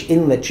rubbish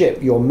in the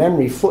chip, your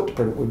memory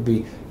footprint would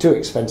be too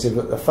expensive,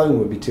 but the phone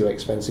would be too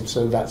expensive,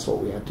 so that's what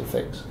we had to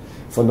fix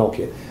for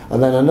Nokia.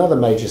 And then another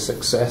major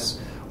success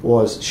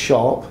was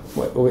Sharpe.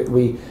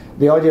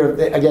 The idea of,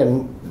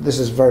 again, this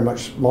is very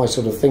much my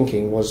sort of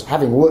thinking, was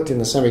having worked in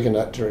the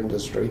semiconductor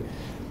industry,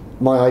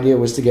 my idea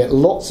was to get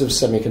lots of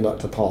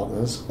semiconductor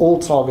partners, all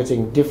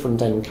targeting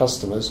different end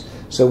customers,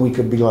 so we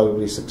could be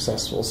globally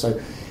successful. So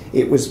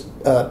it was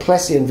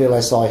Plessy and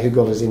VLSI who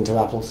got us into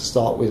Apple to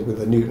start with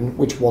the Newton,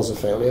 which was a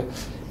failure.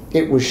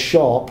 It was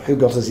Sharpe who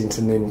got us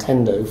into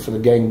Nintendo for the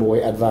Game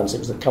Boy Advance. It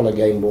was the colour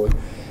Game Boy.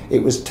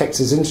 It was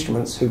Texas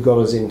Instruments who got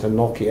us into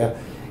Nokia.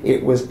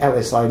 It was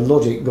LSI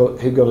Logic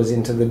who got us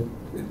into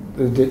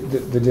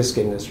the disc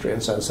industry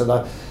and so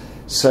on.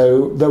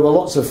 So there were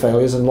lots of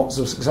failures and lots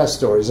of success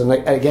stories. And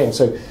again,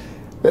 so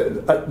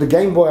the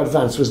Game Boy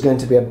Advance was going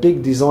to be a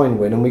big design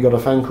win, and we got a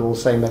phone call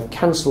saying they'd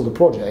cancelled the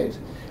project.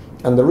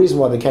 And the reason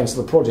why they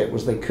cancelled the project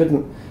was they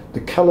couldn't... The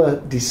colour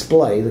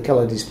display,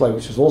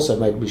 which was also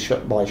made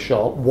by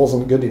Sharpe,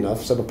 wasn't good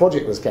enough, so the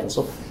project was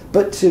cancelled.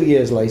 But 2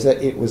 years later,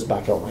 it was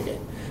back on again.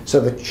 So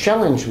the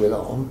challenge with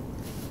ARM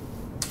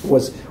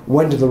was,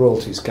 when do the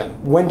royalties come?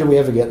 When do we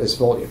ever get this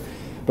volume?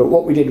 But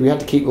what we did, we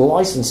had to keep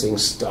licensing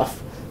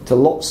stuff to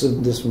lots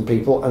of different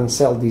people and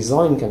sell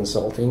design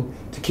consulting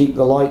to keep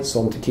the lights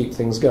on, to keep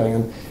things going.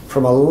 And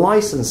from a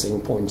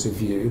licensing point of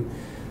view,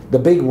 the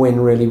big win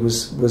really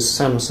was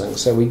Samsung.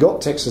 So we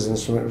got Texas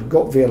Instruments, we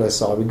got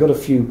VLSI, we got a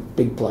few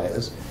big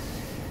players.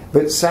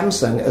 But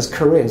Samsung, as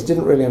Koreans,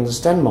 didn't really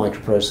understand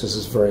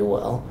microprocessors very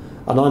well.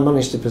 And I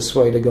managed to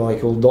persuade a guy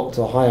called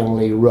Dr. Hyun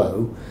Lee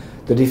Roh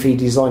that if he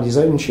designed his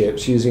own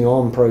chips using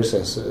ARM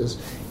processors,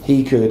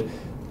 he could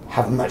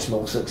have much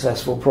more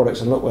successful products.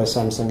 And look where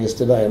Samsung is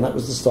today. And that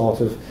was the start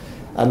of...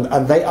 And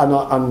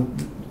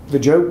the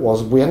joke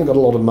was, we hadn't got a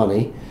lot of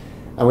money,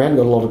 and we hadn't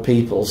got a lot of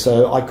people,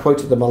 so I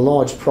quoted them a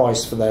large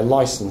price for their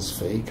license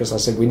fee, because I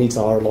said, we need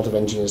to hire a lot of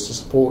engineers to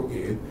support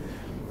you.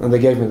 And they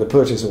gave me the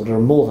purchase order,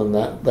 and more than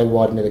that, they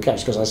wired me the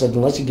cash, because I said,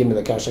 unless you give me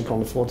the cash, I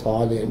can't afford to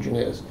hire the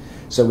engineers.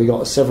 So we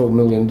got a several $1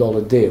 million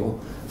deal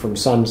from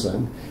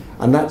Samsung,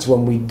 and that's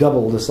when we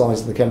doubled the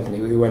size of the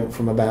company. We went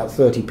from about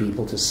 30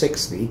 people to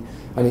 60,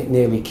 and it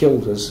nearly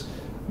killed us,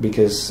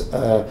 because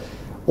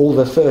all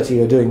the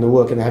 30 are doing the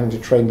work, and they're having to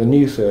train the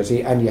new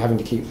 30, and you're having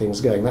to keep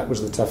things going. That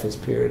was the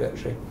toughest period,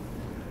 actually.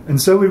 And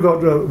so we've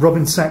got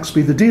Robin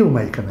Saxby, the deal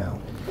maker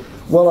now.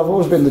 Well, I've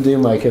always been the deal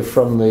maker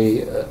from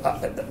the...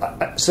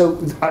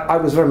 I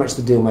was very much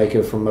the deal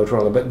maker from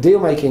Motorola, but deal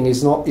making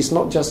is not... It's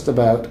not just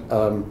about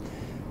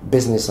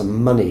business and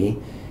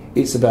money.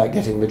 It's about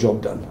getting the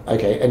job done.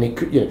 Okay, and it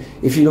could,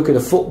 if you look at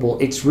a football,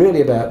 it's really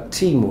about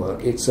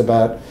teamwork. It's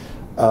about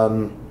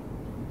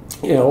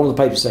you know, all the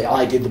papers say,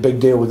 I did the big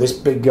deal with this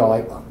big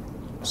guy.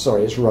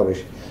 Sorry, it's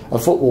rubbish. A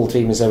football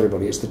team is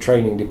everybody. It's the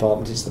training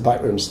department, it's the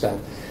backroom staff.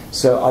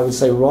 So I would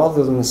say,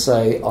 rather than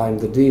say I'm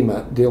the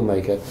deal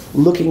maker,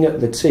 looking at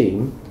the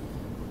team,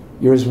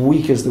 you're as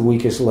weak as the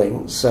weakest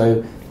link.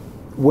 So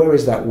where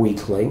is that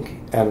weak link,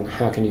 and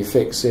how can you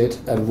fix it,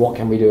 and what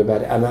can we do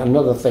about it? And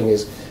another thing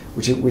is,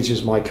 which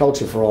is my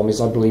culture for Arm,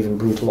 is I believe in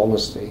brutal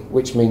honesty,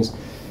 which means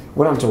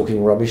when I'm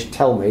talking rubbish,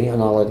 tell me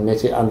and I'll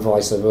admit it, and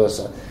vice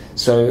versa.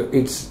 So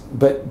it's,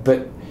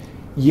 but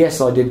yes,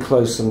 I did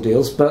close some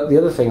deals, but the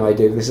other thing I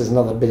did, this is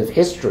another bit of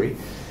history.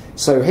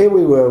 So here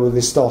we were with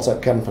this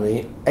startup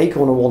company,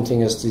 Acorn are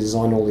wanting us to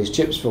design all these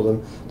chips for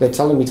them. They're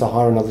telling me to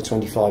hire another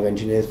 25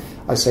 engineers.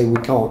 I say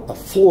we can't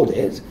afford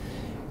it.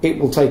 It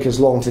will take as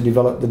long to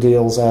develop the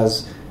deals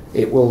as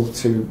it will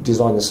to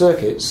design the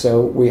circuits.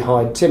 So we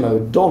hired Tim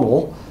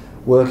O'Donnell,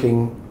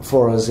 working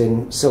for us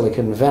in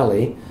Silicon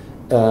Valley,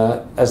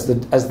 as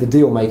the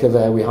deal maker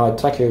there. We hired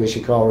Takeo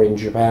Ishikawa in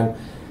Japan,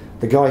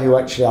 the guy who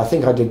actually, I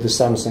think I did the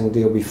Samsung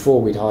deal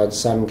before we'd hired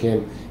Sam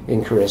Kim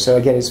in Korea. So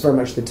again, it's very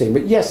much the team.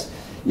 But yes,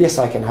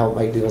 I can help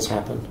make deals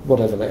happen,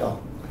 whatever they are.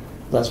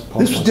 That's part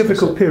This was a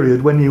difficult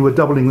period when you were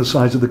doubling the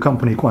size of the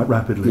company quite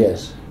rapidly.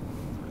 Yes.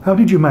 How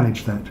did you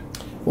manage that?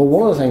 Well,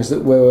 one of the things that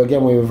we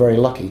were very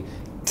lucky.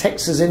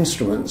 Texas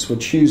Instruments were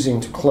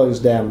choosing to close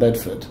down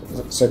Bedford.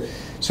 So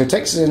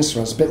Texas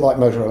Instruments, a bit like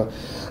Motorola,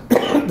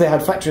 they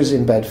had factories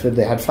in Bedford,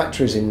 they had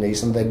factories in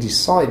Nice, and they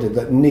decided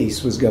that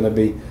Nice was going to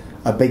be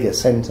a bigger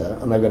centre,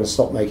 and they were going to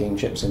stop making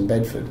chips in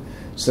Bedford.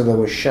 So they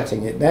were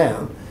shutting it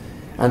down.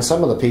 And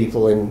some of the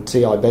people in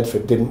TI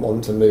Bedford didn't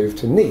want to move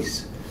to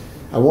Nice.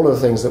 And one of the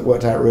things that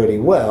worked out really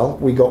well,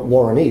 we got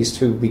Warren East,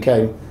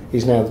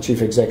 he's now the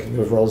chief executive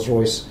of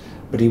Rolls-Royce,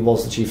 but he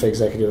was the chief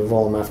executive of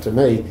Arm after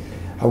me.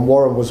 And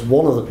Warren was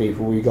one of the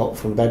people we got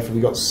from Bedford.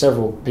 We got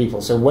several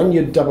people. So when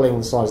you're doubling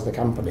the size of the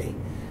company,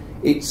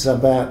 it's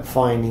about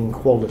finding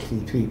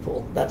quality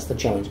people. That's the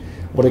challenge.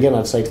 What again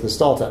I'd say to the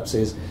startups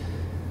is,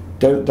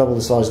 don't double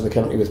the size of the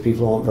company with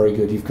people who aren't very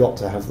good. You've got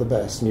to have the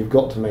best, and you've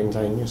got to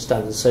maintain your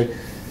standards.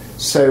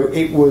 So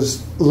it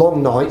was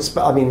long nights,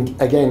 but I mean,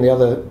 again,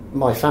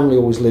 my family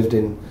always lived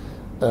in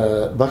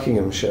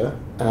Buckinghamshire,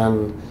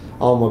 and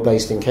Arm were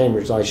based in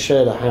Cambridge. I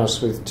shared a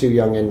house with two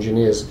young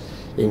engineers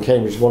in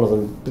Cambridge, one of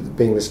them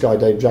being this guy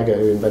Dave Jagger,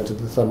 who invented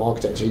the thermal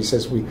architecture. He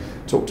says we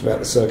talked about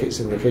the circuits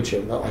in the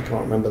kitchen, but I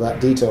can't remember that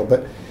detail.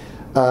 But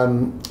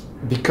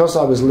because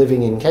I was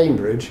living in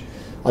Cambridge,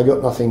 I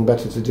got nothing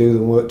better to do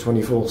than work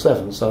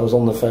 24/7. So I was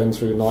on the phone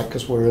through the night,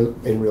 because we're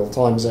in real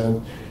time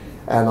zone,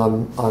 and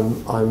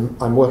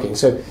I'm working.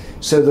 So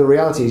the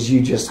reality is,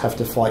 you just have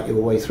to fight your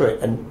way through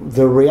it. And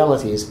the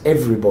reality is,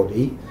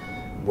 everybody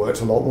worked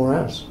a lot more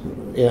hours.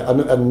 Yeah,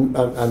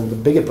 and the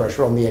bigger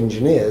pressure on the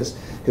engineers,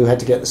 who had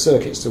to get the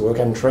circuits to work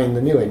and train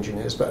the new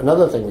engineers. But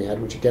another thing we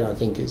had, which again I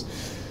think is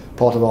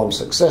part of Arm's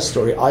success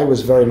story, I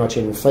was very much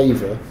in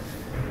favour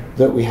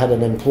that we had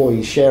an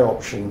employee share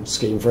option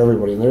scheme for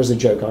everybody. And there is a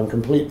joke, I'm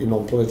completely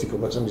non-political,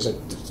 but somebody said,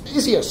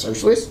 is he a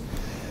socialist?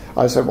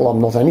 I said, well, I'm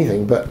not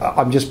anything, but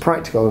I'm just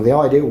practical. And the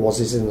idea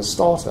is in the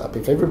startup,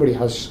 if everybody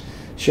has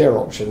share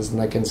options and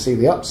they can see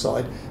the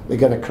upside, they're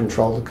going to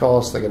control the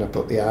cost, they're going to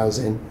put the hours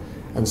in.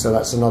 And so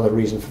that's another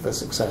reason for the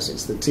success.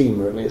 It's the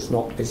team, really. It's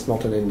not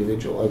an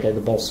individual. Okay,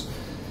 the boss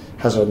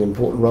has an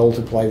important role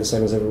to play, the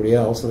same as everybody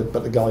else,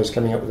 but the guy who's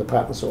coming up with the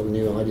patents or the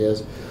new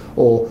ideas,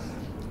 or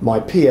my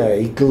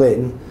PA,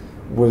 Glyn,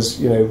 was,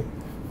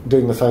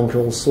 doing the phone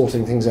calls,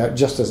 sorting things out,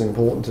 just as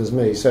important as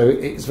me. So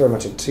it's very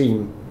much a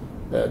team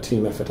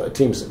effort, a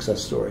team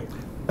success story.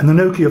 And the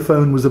Nokia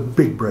phone was a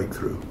big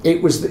breakthrough.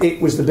 It was the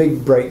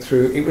big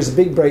breakthrough. It was a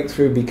big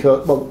breakthrough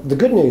because, well, the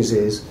good news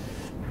is,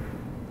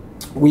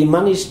 we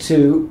managed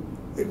to,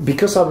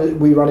 because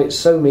we run it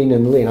so mean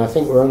and lean, I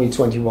think we're only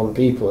 21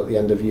 people at the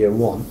end of year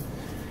one,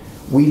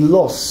 we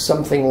lost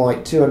something like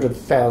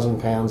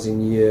 £200,000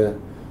 in year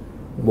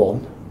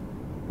one.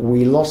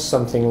 We lost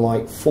something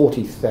like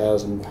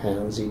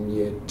 £40,000 in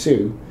year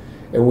two,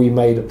 and we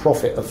made a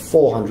profit of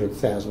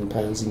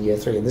 £400,000 in year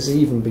three. And this is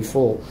even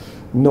before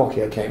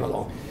Nokia came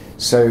along.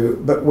 So,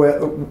 but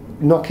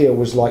Nokia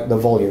was like the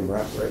volume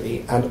rap,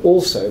 really. And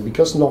also,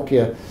 because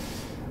Nokia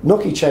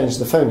changed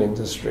the phone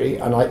industry,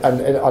 and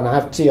I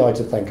have TI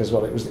to thank as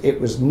well. It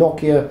was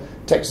Nokia,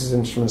 Texas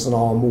Instruments, and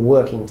Arm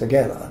working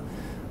together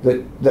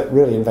that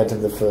really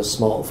invented the first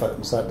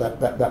smartphones.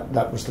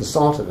 That was the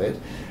start of it,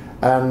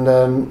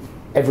 and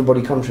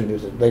everybody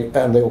contributed.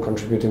 They all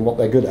contributed in what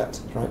they're good at,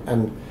 right?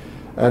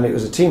 And it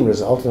was a team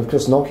result. And of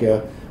course,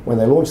 Nokia, when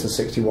they launched the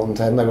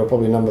 6110, they were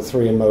probably number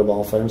 3 in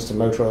mobile phones to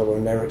Motorola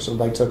and Ericsson.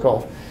 They took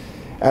off.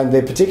 And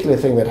the particular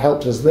thing that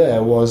helped us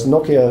there was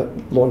Nokia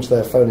launched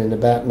their phone in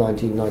about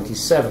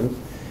 1997.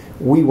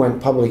 We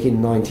went public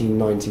in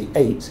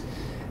 1998,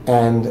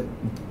 and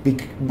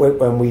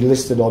when we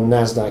listed on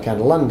NASDAQ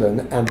and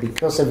London, and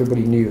because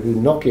everybody knew who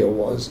Nokia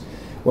was,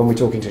 when we're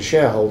talking to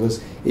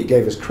shareholders, it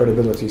gave us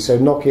credibility. So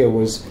Nokia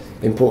was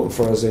important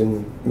for us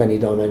in many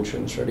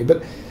dimensions, really.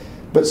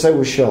 But so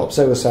was Sharpe,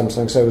 so was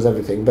Samsung, so was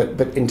everything.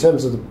 But in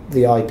terms of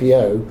the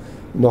IPO,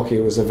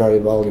 Nokia was a very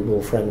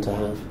valuable friend to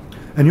have.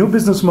 And your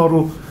business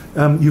model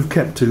you've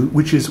kept to,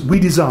 which is we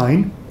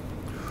design,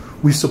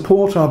 we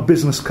support our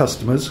business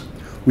customers.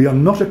 We are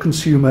not a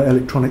consumer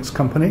electronics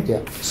company.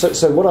 Yeah.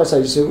 So what I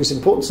say, so it's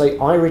important to say,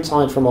 I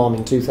retired from Arm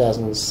in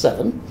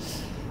 2007.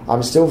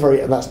 I'm still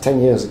and that's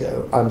 10 years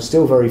ago, I'm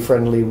still very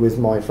friendly with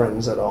my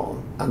friends at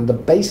Arm. And the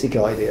basic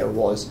idea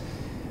was,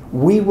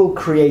 we will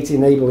create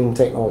enabling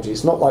technology.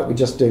 It's not like we're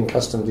just doing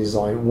custom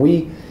design.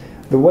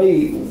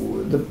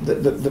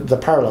 The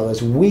parallel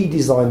is, we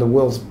design the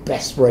world's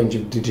best range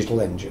of digital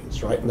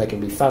engines, right? And they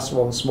can be fast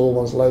ones, small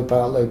ones, low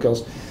power, low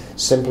cost,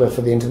 simpler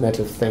for the Internet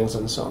of Things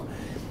and so on.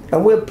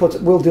 And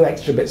we'll do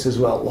extra bits as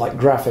well, like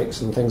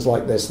graphics and things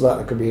like this,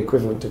 that could be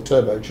equivalent to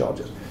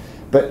turbochargers.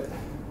 But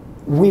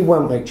we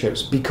won't make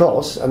chips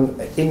because, and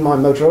in my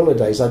Motorola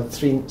days, I'd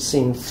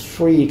seen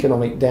 3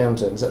 economic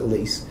downturns at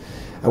least.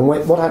 And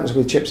what happens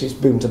with chips is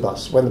boom to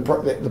bust. When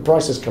the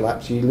prices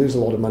collapse, you lose a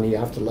lot of money, you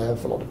have to lay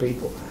off a lot of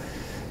people.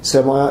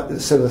 So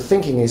the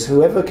thinking is,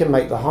 whoever can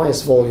make the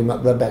highest volume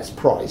at the best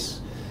price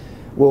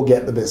will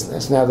get the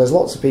business. Now, there's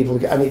lots of people,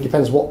 and it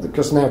depends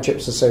because now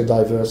chips are so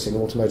diverse in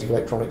automotive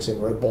electronics, in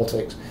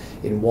robotics,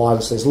 in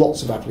wireless, there's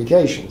lots of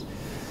applications.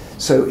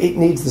 So it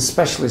needs the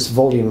specialist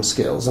volume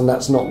skills, and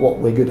that's not what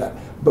we're good at.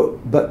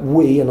 But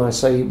we, and I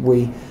say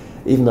we,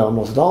 even though I'm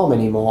not at Arm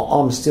anymore,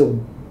 Arm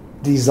still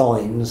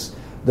designs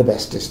the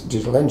best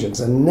digital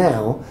engines. And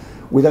now,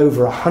 with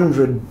over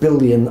 100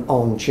 billion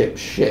Arm chips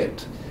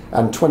shipped,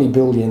 and 20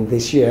 billion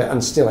this year,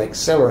 and still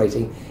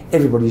accelerating,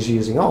 everybody's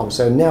using ARM.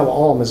 So now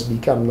ARM has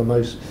become the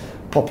most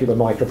popular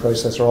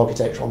microprocessor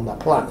architecture on the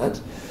planet,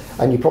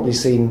 and you've probably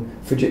seen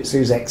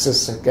Fujitsu's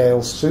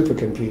exascale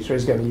supercomputer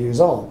is going to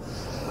use ARM.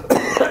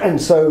 And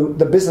so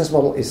the business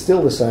model is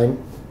still the same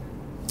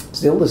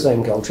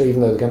culture,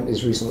 even though the company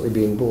is recently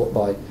being bought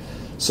by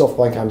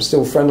SoftBank. I'm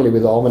still friendly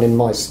with ARM, and in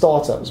my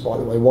startups, by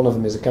the way, one of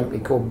them is a company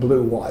called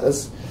Blue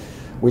Wireless.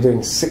 We're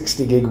doing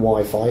 60 gig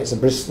Wi-Fi. It's a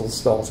Bristol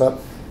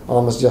startup.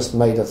 Arm has just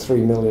made a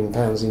 £3 million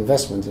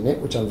investment in it,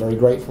 which I'm very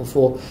grateful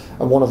for.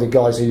 And one of the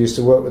guys who used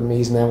to work with me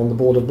is now on the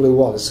board of Blue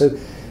Wireless.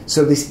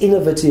 So this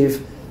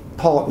innovative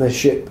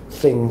partnership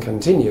thing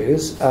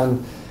continues.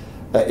 And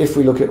if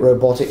we look at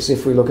robotics,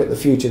 if we look at the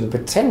future, the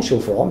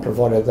potential for Arm,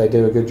 provided they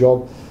do a good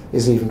job,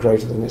 is even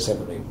greater than it's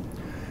ever been.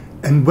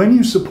 And when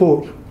you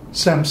support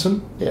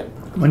Samsung, yeah,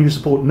 when you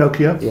support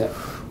Nokia, yeah,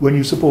 when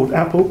you support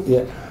Apple,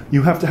 yeah,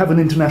 you have to have an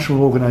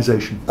international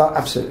organisation.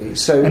 Absolutely.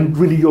 So, and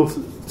really, your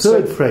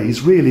third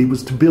phrase really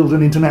was to build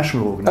an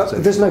international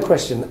organisation. There's no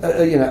question.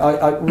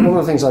 One of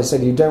the things I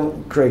said, you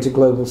don't create a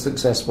global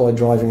success by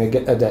driving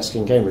a desk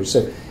in Cambridge.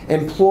 So,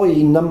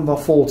 employee number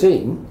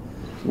 14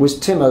 was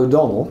Tim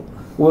O'Donnell,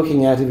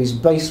 working out of his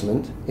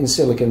basement in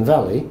Silicon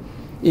Valley,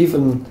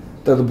 even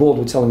though the board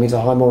were telling me to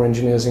hire more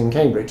engineers in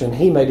Cambridge. And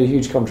he made a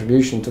huge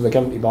contribution to the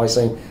company by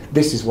saying,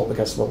 this is what the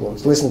customer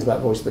wants. Listen to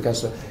that voice of the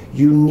customer.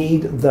 You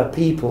need the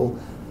people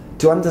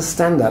to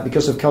understand that,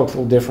 because of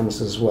cultural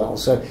difference as well.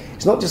 So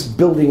it's not just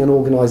building an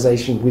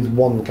organisation with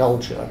one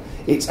culture,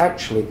 it's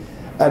actually,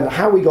 and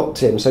how we got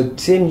Tim. So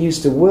Tim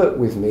used to work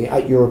with me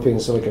at European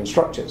Silicon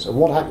Structures, and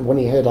what happened when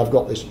he heard I've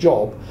got this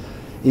job,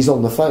 he's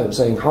on the phone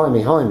saying, hire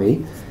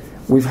me,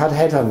 we've had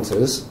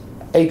headhunters,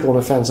 Acorn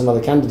have found some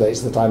other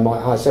candidates that I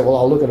might hire. I said, well,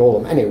 I'll look at all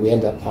of them. Anyway, we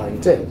end up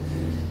hiring Tim.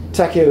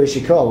 Takeo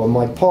Ishikawa,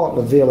 my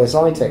partner,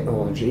 VLSI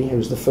Technology,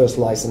 who's the first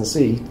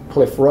licensee,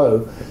 Cliff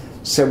Rowe,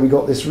 said, we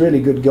got this really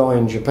good guy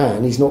in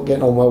Japan, he's not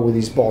getting on well with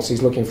his boss,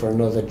 he's looking for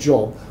another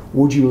job,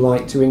 would you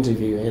like to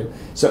interview him?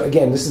 So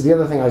again, this is the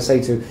other thing I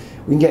say to,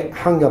 we can get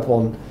hung up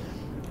on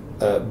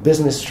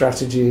business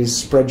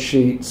strategies,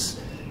 spreadsheets,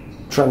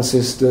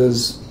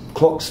 transistors,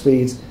 clock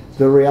speeds.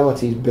 The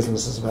reality is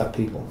business is about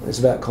people, it's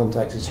about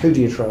contacts, it's who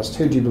do you trust,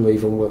 who do you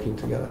believe in working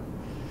together.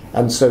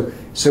 And so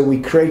we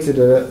created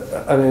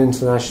an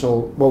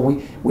international, well,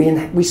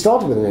 we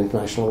started with an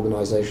international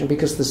organisation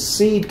because the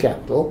seed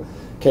capital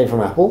came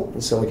from Apple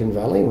in Silicon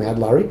Valley, and we had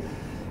Larry.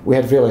 We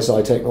had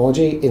VLSI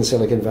Technology in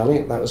Silicon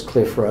Valley, that was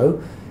Cliff Rowe.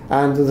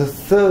 And the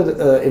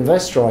third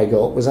investor I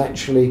got was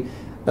actually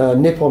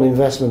Nippon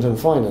Investment and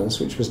Finance,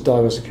 which was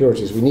Daiwa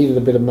Securities. We needed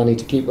a bit of money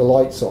to keep the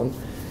lights on,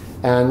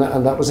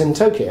 and that was in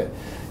Tokyo.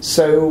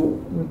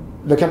 So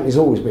the company's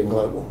always been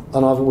global,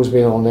 and I've always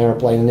been on an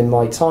aeroplane, and in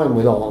my time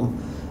with Arm,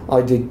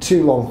 I did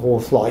 2 long-haul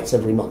flights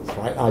every month,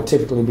 right? I'd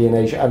typically be in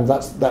Asia, and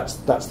that's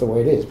the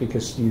way it is,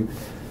 because you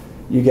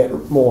get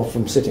more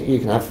from sitting. You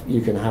can have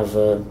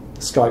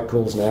Skype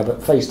calls now,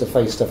 but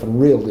face-to-face stuff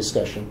and real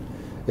discussion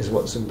is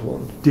what's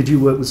important. Did you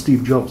work with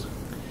Steve Jobs?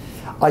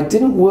 I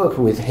didn't work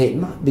with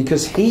him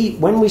because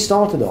when we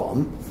started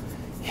Arm,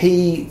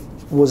 he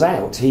was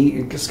out.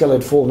 Scully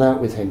had fallen out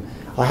with him.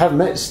 I have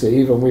met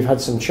Steve and we've had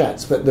some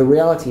chats, but the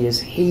reality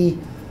is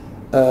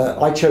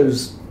I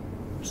chose,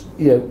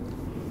 the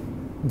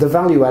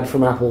value add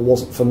from Apple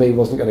wasn't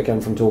going to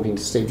come from talking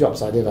to Steve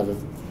Jobs. I did have a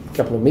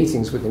couple of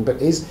meetings with him, but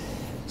his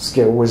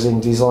skill was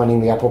in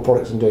designing the Apple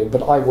products and doing it.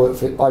 But I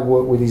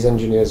work with his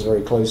engineers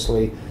very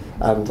closely,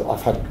 and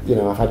I've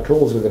had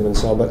calls with him and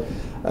so on.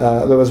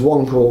 But there was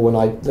one call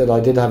that I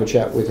did have a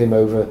chat with him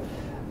over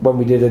when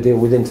we did a deal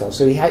with Intel.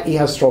 So he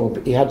had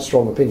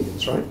strong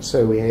opinions, right?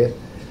 So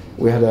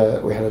we had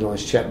a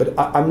nice chat. But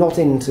I'm not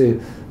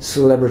into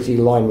celebrity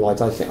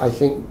limelight. I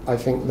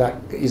think that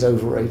is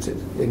overrated,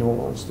 in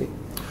all honesty.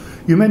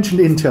 You mentioned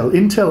Intel.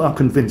 Intel are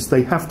convinced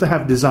they have to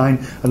have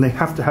design and they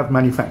have to have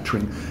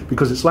manufacturing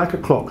because it's like a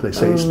clock. They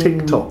say it's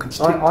tick-tock. It's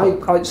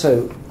tick-tock.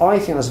 So I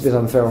think that's a bit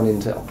unfair on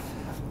Intel.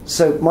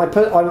 So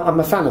I'm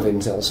a fan of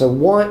Intel. So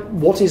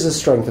what is the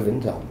strength of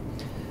Intel?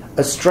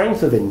 A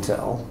strength of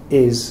Intel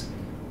is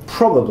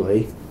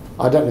probably,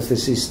 I don't know if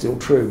this is still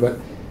true, but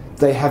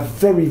they have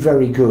very,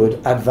 very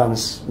good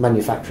advanced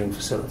manufacturing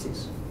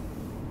facilities.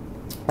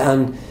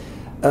 And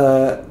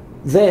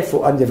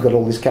therefore, and they've got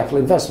all this capital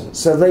investment.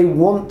 So they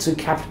want to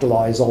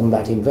capitalise on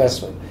that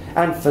investment.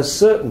 And for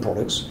certain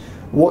products,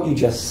 what you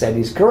just said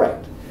is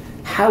correct.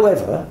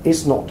 However,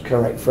 it's not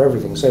correct for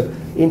everything. So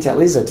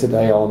Intel is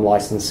today ARM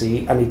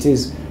licensee, and it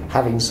is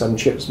having some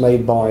chips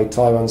made by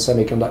Taiwan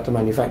Semiconductor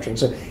Manufacturing.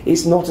 So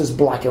it's not as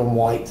black and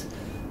white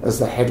as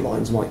the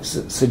headlines might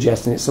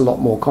suggest, and it's a lot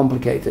more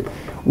complicated.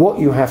 What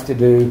you have to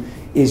do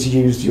is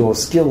use your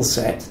skill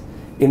set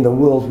in the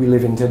world we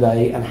live in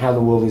today and how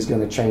the world is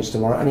going to change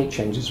tomorrow, and it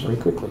changes very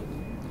quickly.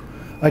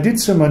 I did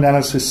some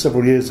analysis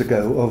several years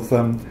ago of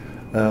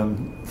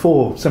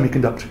 4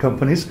 semiconductor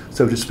companies,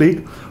 so to speak.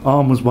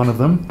 ARM was one of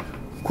them,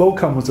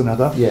 Qualcomm was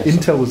another, yes.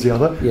 Intel was the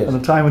other, yes.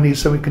 and the Taiwanese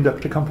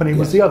semiconductor company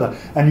was yes. the other.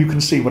 And you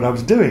can see what I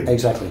was doing.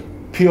 Exactly.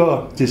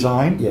 Pure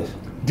design, yes.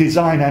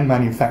 design and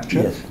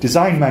manufacture, yes.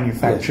 design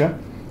manufacture,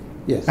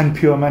 yes. and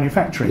pure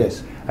manufacturing.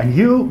 Yes. And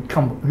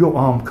your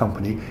ARM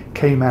company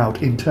came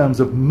out in terms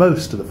of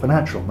most of the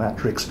financial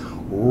metrics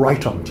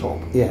right on top.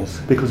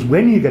 Yes. Because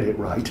when you get it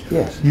right,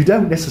 yes. you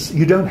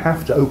don't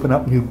have to open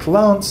up new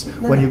plants.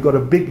 No. When you've got a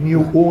big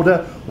new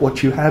order,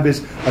 what you have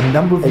is a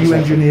number of new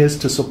engineers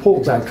to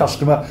support that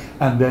customer,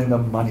 and then the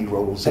money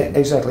rolls in.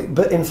 Exactly.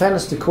 But in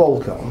fairness to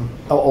Qualcomm,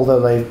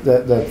 although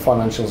the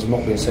financials have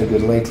not been so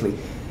good lately,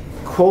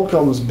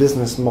 Qualcomm's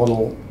business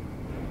model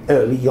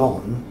early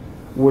on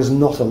was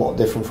not a lot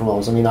different from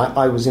ours. I mean,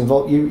 I was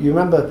involved. You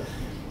remember,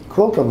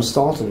 Qualcomm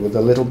started with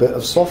a little bit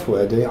of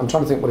software. I'm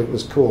trying to think what it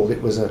was called. It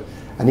was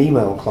an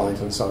email client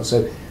and so on.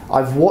 So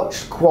I've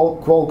watched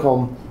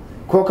Qualcomm.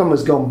 Qualcomm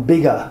has gone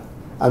bigger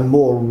and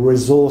more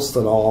resourced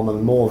than ARM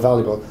and more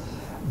valuable.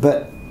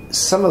 But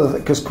some of the,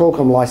 because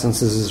Qualcomm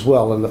licenses as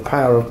well, and the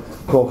power of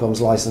Qualcomm's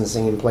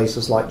licensing in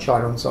places like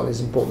China and so on is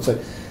important. So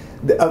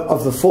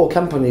of the 4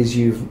 companies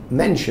you've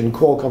mentioned,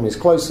 Qualcomm is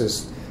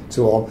closest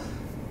to ARM.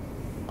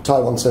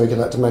 Taiwan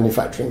Semiconductor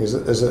Manufacturing is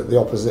at the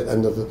opposite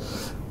end of the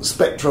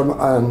spectrum,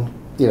 and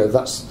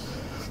that's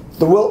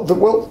the world. The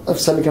world of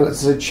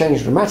semiconductors has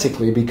changed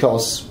dramatically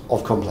because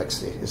of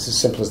complexity. It's as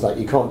simple as that.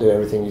 You can't do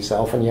everything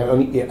yourself, and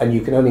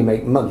you can only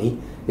make money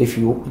if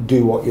you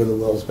do what you're the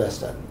world's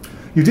best at.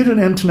 You did an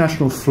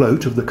international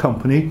float of the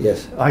company,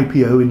 yes.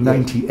 IPO in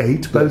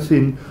 '98, both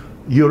in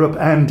Europe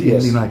and in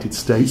the United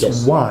States.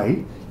 Yes.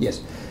 Why?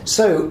 Yes.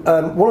 So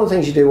one of the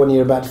things you do when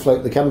you're about to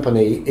float the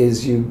company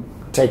is you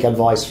take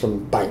advice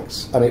from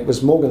banks, and it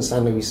was Morgan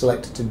Stanley we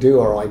selected to do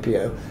our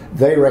IPO.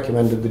 They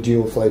recommended the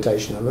dual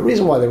flotation, and the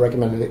reason why they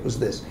recommended it was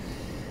this: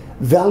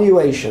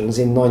 valuations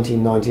in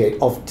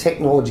 1998 of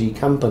technology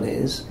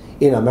companies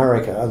in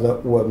America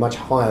that were much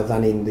higher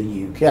than in the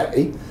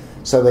UK,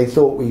 so they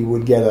thought we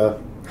would get a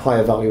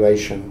higher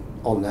valuation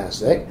on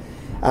NASDAQ.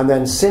 And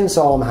then since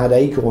ARM had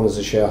Acorn as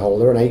a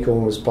shareholder, and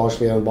Acorn was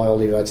partially owned by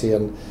Olivetti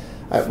and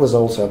it was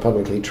also a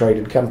publicly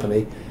traded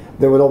company,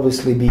 there would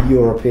obviously be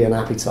European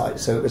appetite.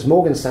 So it was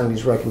Morgan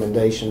Stanley's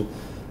recommendation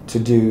to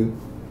do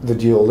the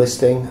dual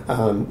listing.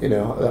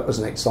 That was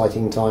an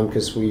exciting time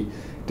because we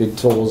did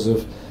tours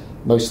of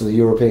most of the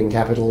European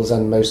capitals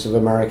and most of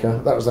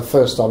America. That was the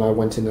first time I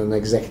went in an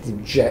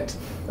executive jet.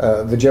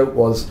 The joke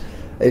was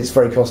it's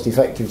very cost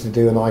effective to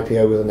do an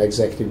IPO with an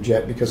executive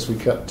jet because we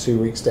cut 2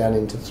 weeks down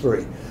into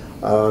 3.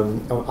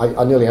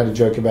 I nearly had a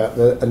joke about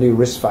a new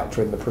risk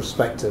factor in the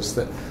prospectus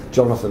that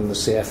Jonathan, the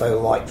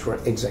CFO, liked for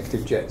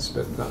executive jets,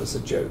 but that was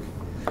a joke.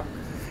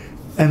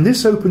 And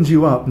this opens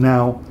you up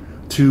now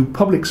to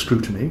public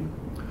scrutiny,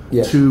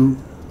 yes. to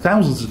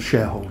thousands of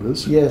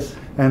shareholders, yes.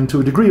 and to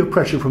a degree of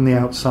pressure from the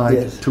outside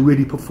yes. to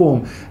really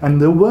perform. And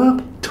there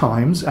were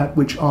times at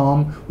which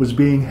ARM was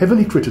being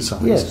heavily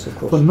criticised yes,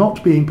 for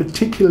not being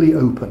particularly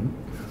open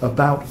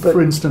about,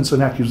 for instance,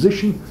 an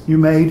acquisition you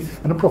made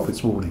and a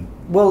profits warning.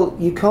 Well,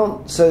 you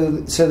can't.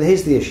 So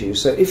here's the issue.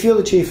 So if you're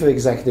the chief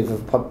executive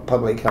of a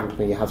public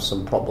company, you have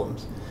some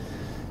problems.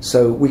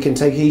 So we can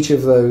take each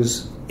of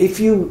those.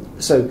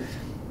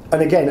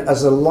 And again,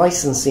 as a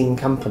licensing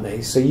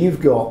company, so you've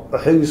got a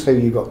who's who.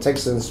 You've got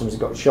Texas Instruments,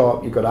 you've got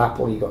Sharpe, you've got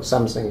Apple, you've got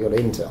Samsung, you've got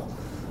Intel.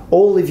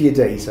 All of your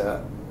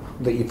data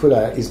that you put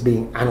out is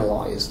being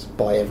analysed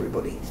by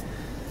everybody.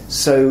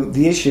 So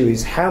the issue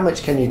is how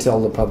much can you tell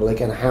the public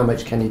and how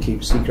much can you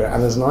keep secret?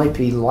 And as an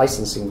IP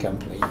licensing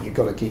company, you've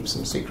got to keep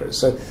some secrets.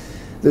 So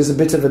there's a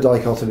bit of a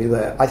dichotomy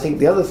there. I think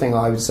the other thing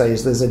I would say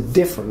is there's a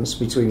difference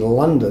between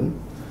London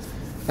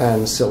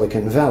and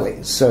Silicon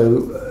Valley.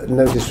 So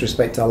no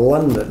disrespect to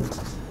London,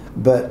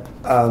 But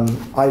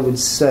I would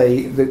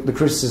say that the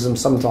criticism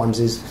sometimes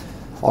is,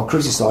 I'll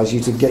criticise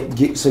you to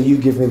get so you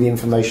give me the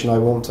information I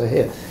want to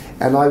hear.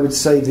 And I would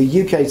say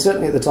the UK,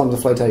 certainly at the time of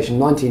the flotation,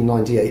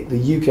 1998,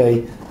 the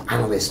UK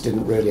analysts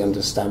didn't really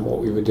understand what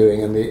we were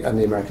doing, and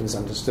the Americans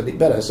understood it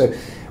better. So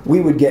we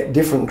would get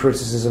different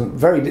criticism.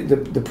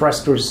 The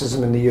press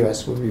criticism in the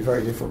US would be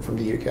very different from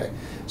the UK.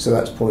 So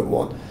that's point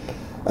one.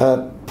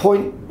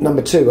 Point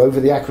number two, over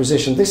the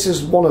acquisition. This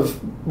is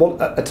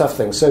a tough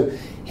thing. So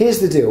here's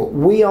the deal.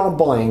 We are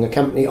buying a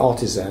company,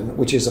 Artisan,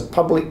 which is a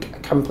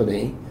public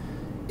company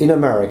in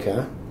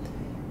America,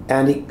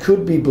 and it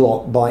could be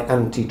blocked by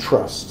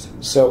antitrust.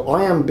 So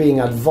I am being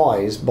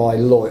advised by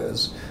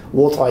lawyers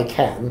what I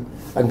can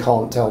and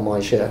can't tell my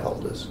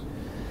shareholders.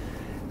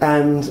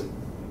 And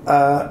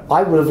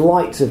I would have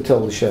liked to have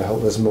told the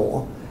shareholders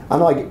more.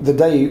 And the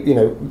day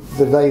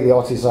the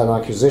Artisan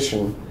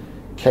acquisition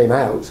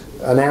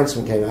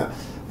announcement came out,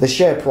 the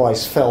share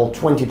price fell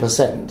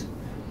 20%.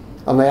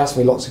 And they asked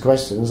me lots of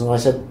questions, and I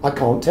said, I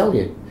can't tell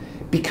you,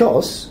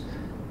 because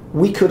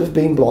we could have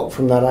been blocked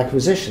from that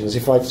acquisition.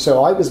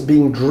 So I was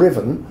being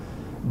driven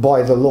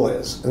by the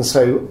lawyers. And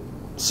so,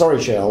 sorry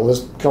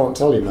shareholders, can't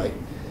tell you, mate.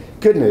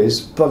 Good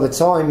news, by the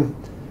time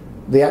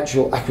the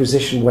actual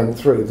acquisition went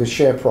through, the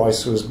share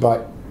price was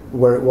back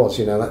where it was.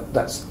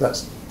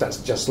 That's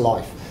just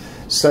life.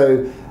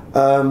 So,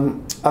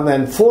 and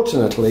then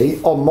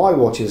fortunately, on my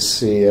watch as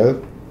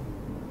CEO,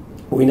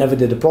 we never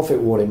did a profit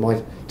warning.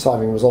 My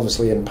timing was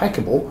obviously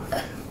impeccable.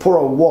 Poor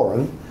old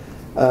Warren,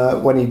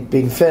 when he'd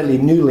been fairly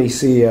newly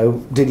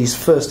CEO, did his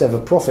first ever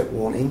profit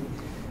warning,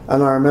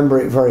 and I remember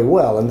it very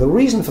well. And the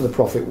reason for the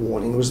profit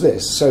warning was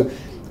this. So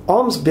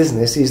Arm's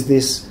business is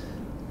this,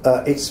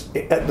 at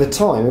the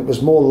time it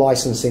was more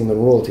licensing than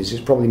royalties.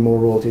 It's probably more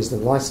royalties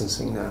than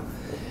licensing now.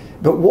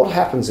 But what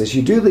happens is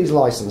you do these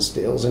license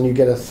deals and you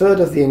get a third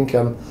of the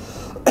income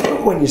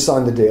when you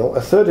sign the deal,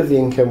 a third of the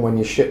income when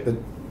you ship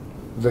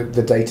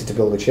the data to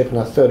build the chip, and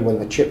a third when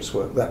the chips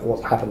work. That's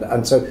what happened.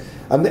 And so,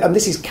 and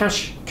this is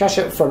cash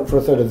up front for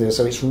a third of this,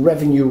 so it's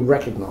revenue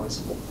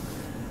recognisable.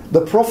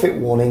 The profit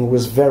warning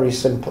was very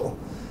simple.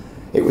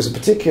 It was a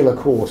particular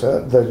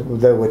quarter.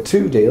 There were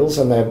two deals,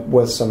 and they're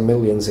worth some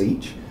millions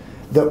each,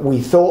 that we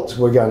thought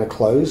were going to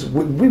close.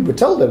 We were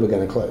told they were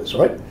going to close,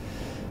 right?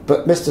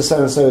 But Mr.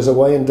 So-and-so is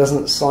away and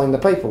doesn't sign the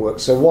paperwork.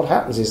 So what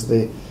happens is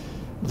the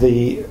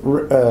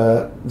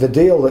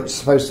deal that's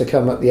supposed to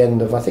come at the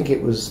end of, I think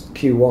it was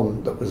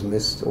Q1 that was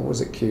missed, or was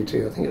it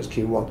Q2? I think it was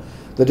Q1.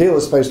 The deal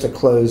is supposed to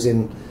close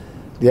in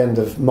the end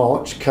of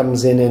March,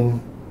 comes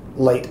in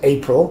late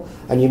April,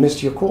 and you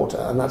missed your quarter,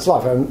 and that's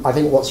life. And I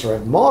think what's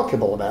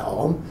remarkable about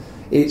Arm,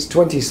 it's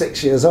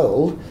 26 years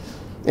old,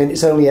 and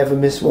it's only ever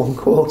missed one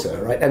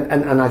quarter, right?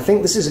 And I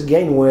think this is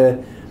again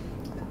where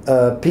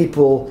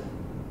people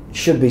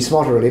should be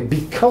smarter really,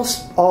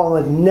 because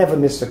Arm had never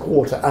missed a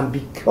quarter, and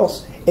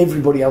because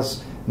everybody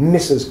else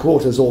misses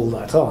quarters all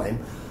the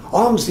time,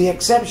 Arm's the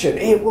exception.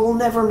 It will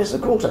never miss a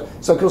quarter.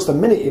 So of course the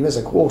minute you miss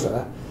a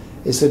quarter,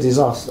 it's a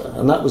disaster.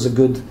 And that was a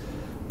good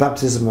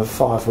baptism of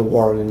fire for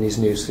Warren in his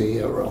new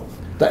CEO role.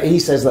 That he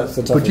says that's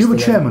the toughest. But you were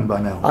thing chairman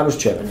by now. I was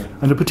chairman, yeah.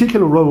 And a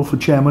particular role for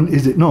chairman,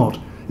 is it not,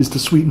 is to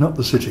sweeten up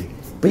the city.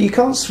 But you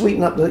can't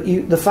sweeten up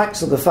the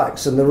facts are the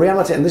facts, and the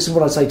reality, and this is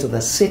what I say to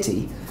the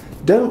city,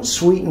 don't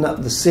sweeten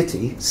up the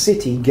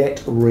city,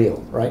 get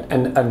real, right?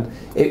 And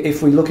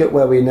if we look at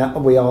where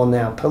we are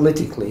now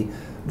politically,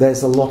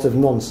 there's a lot of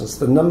nonsense.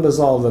 The numbers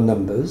are the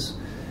numbers.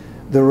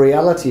 The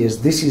reality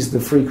is this is the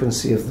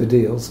frequency of the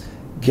deals.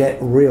 Get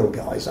real,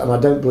 guys. And I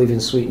don't believe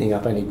in sweetening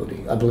up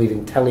anybody. I believe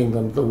in telling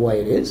them the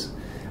way it is.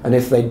 And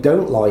if they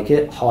don't like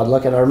it, hard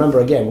luck. And I remember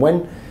again,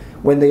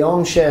 when the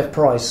Arm share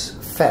price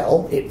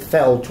fell, it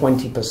fell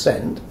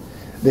 20%.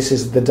 This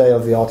is the day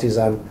of the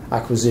Artisan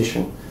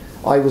acquisition.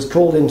 I was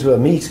called into a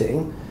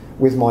meeting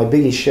with my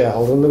biggest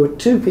shareholder, and there were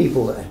two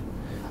people there.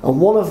 And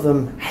one of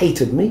them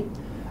hated me,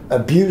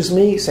 abused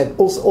me, said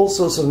all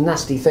sorts of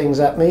nasty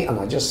things at me, and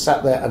I just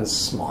sat there and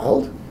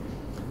smiled.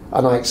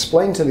 And I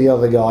explained to the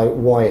other guy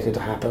why it had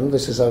happened.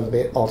 This is over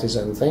the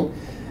Artisan thing.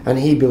 And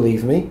he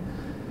believed me.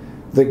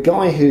 The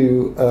guy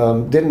who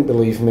didn't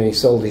believe me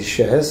sold his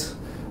shares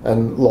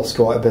and lost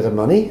quite a bit of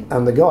money.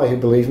 And the guy who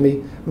believed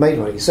me made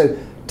money. So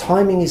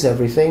timing is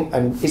everything,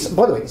 and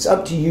by the way, it's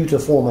up to you to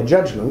form a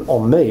judgment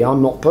on me.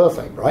 I'm not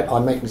perfect, right? I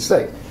make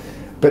mistakes.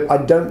 But I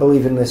don't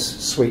believe in this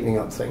sweetening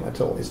up thing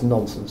at all. It's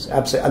nonsense,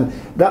 absolutely. And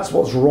that's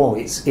what's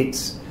wrong.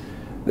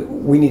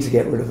 We need to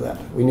get rid of that.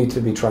 We need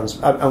to be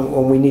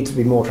and we need to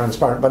be more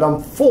transparent. But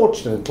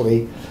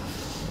unfortunately,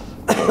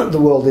 the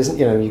world isn't,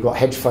 you've got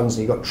hedge funds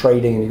and you've got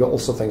trading and you've got all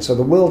sorts of things. So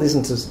the world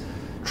isn't as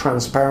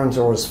transparent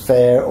or as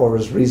fair or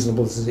as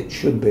reasonable as it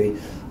should be.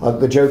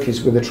 The joke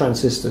is with the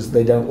transistors,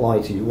 they don't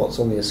lie to you. What's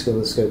on the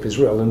oscilloscope is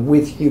real. And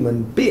with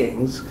human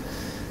beings,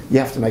 you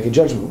have to make a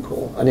judgment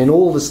call. And in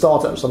all the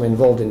startups I'm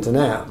involved into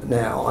now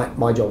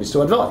my job is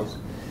to advise.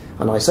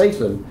 And I say to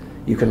them,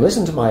 you can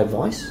listen to my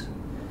advice,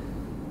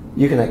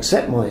 you can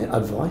accept my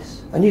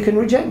advice, and you can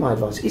reject my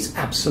advice. It's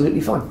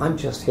absolutely fine. I'm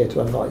just here to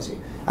advise you.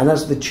 And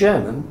as the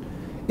chairman,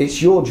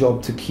 It's your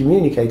job to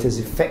communicate as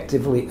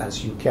effectively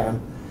as you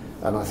can,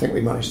 and I think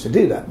we managed to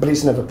do that. But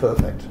it's never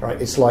perfect,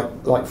 right? It's like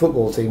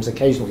football teams.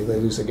 Occasionally they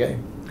lose a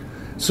game.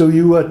 So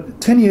you were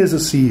 10 years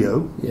as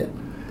CEO. Yeah.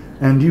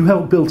 And you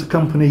helped build a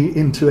company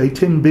into a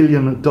 $10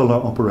 billion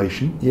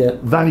operation. Yeah.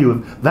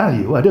 Value.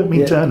 I don't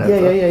mean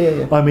turnover.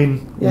 Yeah. I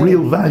mean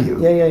real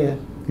value. Yeah.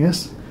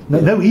 Yes.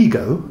 No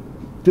ego,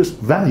 just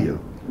value.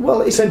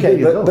 Well, it's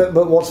okay,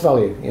 but what's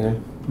value? You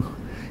know.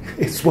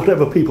 It's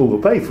whatever people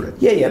will pay for it.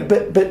 Yeah.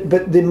 But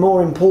the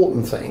more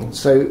important thing.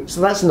 So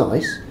that's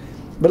nice.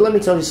 But let me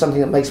tell you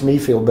something that makes me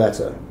feel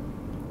better.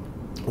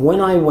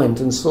 When I went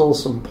and saw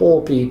some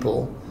poor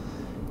people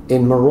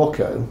in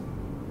Morocco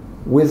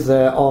with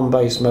their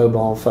ARM-based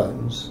mobile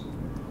phones,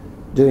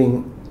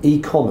 doing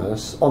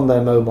e-commerce on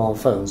their mobile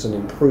phones and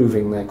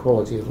improving their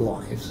quality of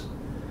lives,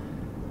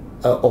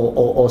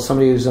 or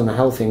somebody who's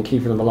unhealthy and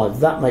keeping them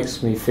alive, that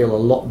makes me feel a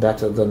lot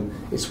better than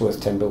it's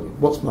worth 10 billion.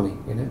 What's money?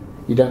 You know,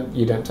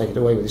 you don't take it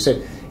away with you. So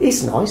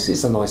it's nice.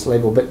 It's a nice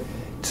label, but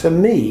to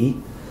me,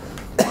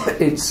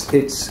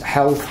 it's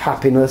health,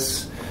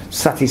 happiness,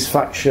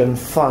 satisfaction,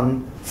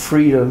 fun,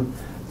 freedom.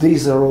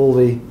 These are all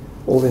the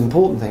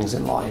important things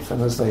in life,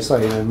 and as they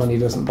say, you know, money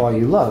doesn't buy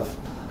you love.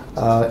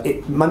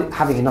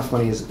 Having enough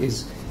money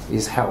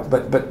is help,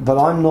 but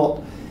I'm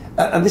not,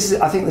 and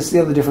I think this is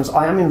the other difference.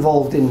 I am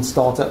involved in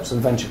startups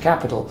and venture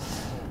capital,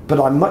 but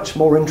I'm much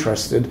more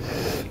interested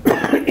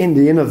in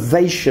the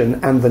innovation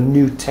and the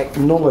new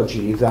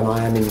technology than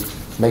I am in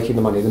making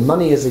the money. The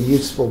money is a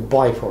useful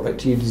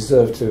byproduct. You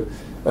deserve to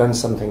earn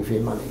something for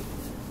your money.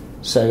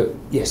 So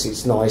yes,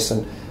 it's nice.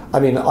 And I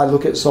mean, I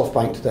look at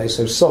SoftBank today.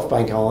 So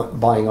SoftBank are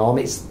buying ARM.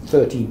 It's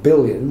 30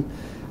 billion,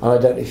 and I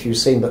don't know if you've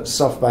seen, but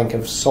SoftBank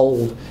have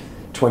sold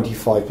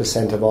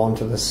 25% of ARM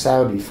to the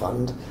Saudi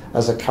fund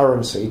as a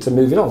currency to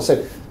move it on.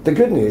 So the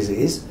good news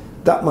is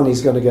that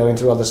money's going to go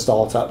into other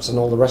startups and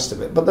all the rest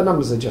of it. But the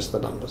numbers are just the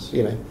numbers.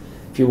 You know,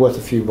 if you're worth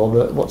a few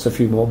bob, what's a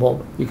few more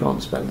bob? You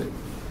can't spend it.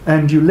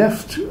 And you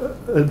left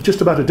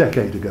just about a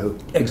decade ago.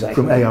 Exactly.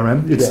 From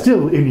ARM. It's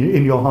still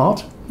in your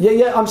heart.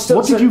 Yeah. I'm still.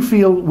 What did you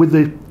feel with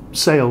the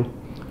sale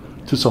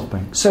to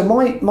SoftBank? So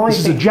my this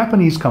is a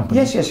Japanese company.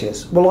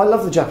 Yes. Well, I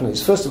love the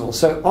Japanese, first of all.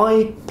 So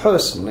I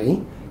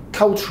personally,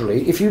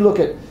 culturally, if you look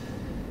at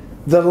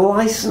the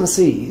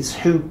licensees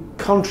who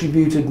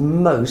contributed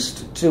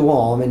most to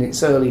ARM in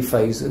its early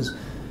phases,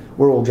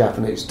 were all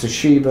Japanese.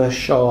 Toshiba,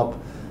 Sharpe,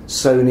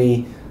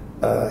 Sony,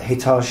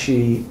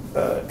 Hitachi,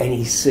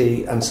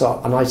 NEC, and so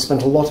on. And I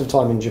spent a lot of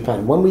time in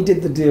Japan. When we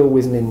did the deal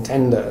with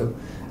Nintendo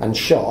and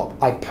Sharpe,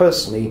 I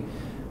personally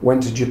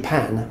went to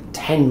Japan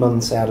 10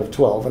 months out of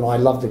 12, and I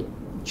loved the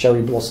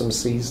cherry blossom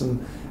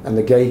season and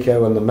the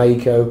Geiko and the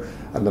Meiko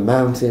and the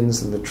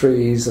mountains and the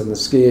trees and the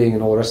skiing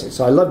and all the rest of it.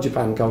 So I love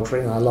Japan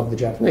culturally and I love the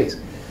Japanese.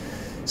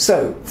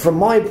 So from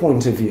my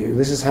point of view,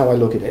 this is how I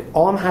look at it.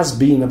 ARM has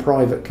been a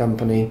private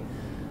company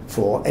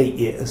for 8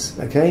 years,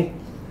 okay?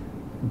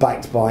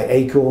 Backed by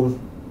Acorn,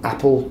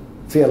 Apple,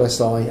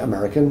 VLSI,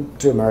 American,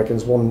 2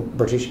 Americans, 1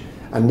 British,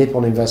 and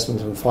Nippon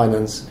Investment and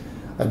Finance,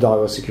 a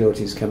Daiwa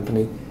Securities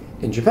company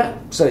in Japan.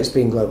 So it's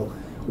been global.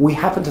 We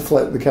happen to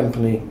float the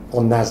company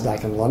on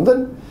NASDAQ in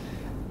London.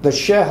 The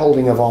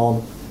shareholding of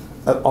ARM,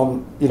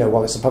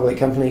 while it's a public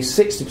company,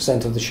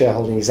 60% of the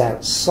shareholding is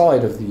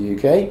outside of the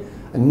UK,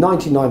 and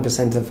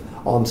 99% of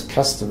ARM's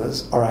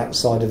customers are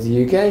outside of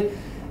the UK.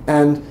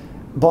 And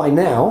by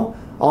now,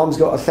 ARM's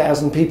got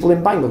 1,000 people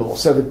in Bangalore.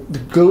 So the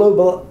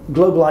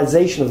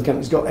globalization of the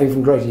company's got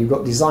even greater. You've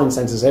got design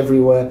centers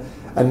everywhere.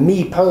 And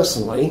me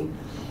personally,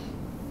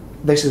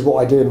 this is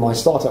what I do in my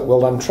startup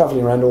world. I'm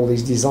traveling around all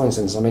these design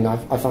centers. I mean,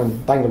 I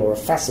find Bangalore a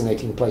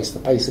fascinating place, the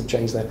pace of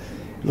change there.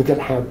 Look at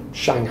how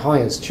Shanghai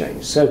has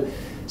changed. So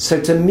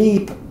to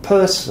me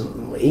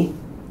personally,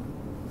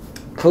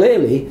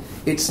 clearly,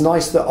 it's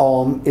nice that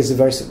ARM is a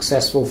very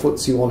successful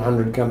FTSE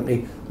 100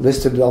 company,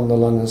 listed on the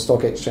London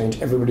Stock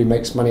Exchange. Everybody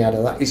makes money out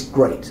of that. It's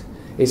great.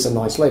 It's a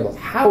nice label.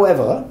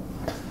 However,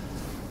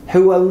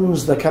 who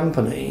owns the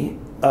company,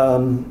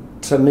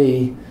 to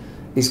me,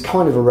 is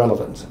kind of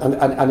irrelevant.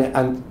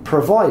 And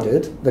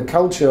provided the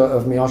culture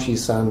of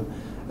Miyashi-san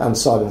and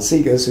Simon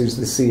Segars, who's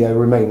the CEO,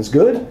 remains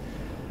good,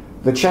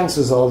 the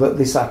chances are that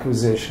this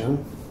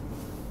acquisition,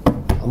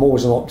 I'm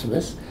always an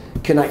optimist,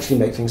 can actually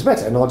make things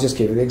better. And I'll just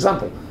give you the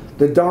example.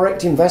 The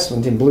direct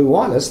investment in Blue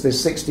Wireless,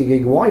 this 60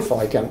 gig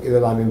Wi-Fi company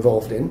that I'm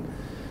involved in,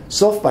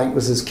 SoftBank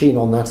was as keen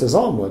on that as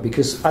ARM were,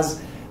 because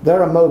as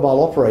they're a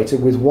mobile operator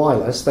with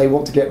wireless, they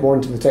want to get more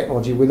into the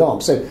technology with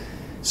ARM.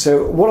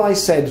 So what I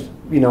said,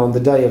 on the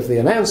day of the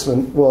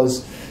announcement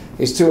was,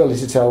 it's too early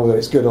to tell whether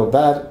it's good or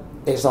bad.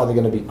 It's either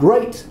going to be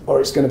great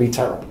or it's going to be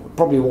terrible.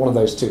 Probably one of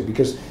those two,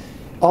 because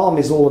ARM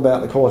is all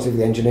about the quality of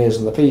the engineers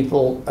and the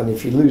people, and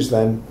if you lose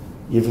them,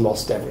 you've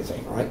lost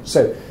everything, right?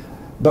 So,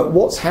 but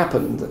what's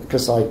happened,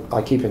 because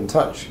I keep in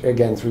touch,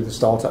 again, through the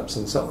startups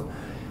and so on,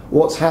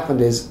 what's happened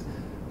is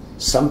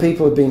some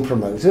people have been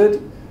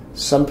promoted,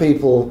 some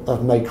people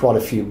have made quite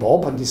a few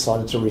bob and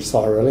decided to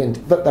retire early,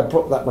 but they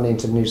put that money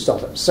into new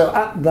startups. So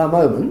at the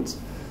moment,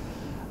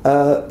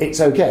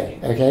 it's okay,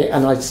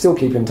 and I still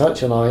keep in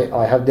touch, and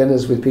I have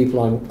dinners with people.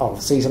 I'll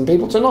see some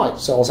people tonight,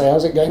 so I'll say,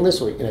 how's it going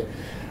this week?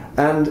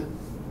 And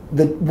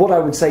what I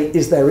would say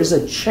is there is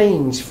a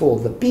change for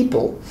the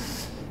people,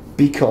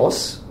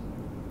 because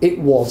it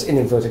was, in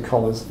inverted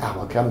commas,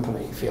 our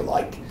company, if you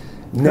like.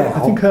 Now, I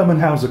think Herman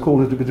Hauser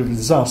called it a bit of a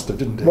disaster,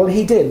 didn't he? Well,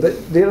 he did,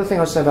 but the other thing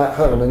I'd say about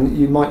Herman, and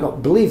you might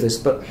not believe this,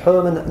 but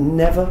Herman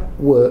never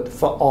worked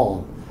for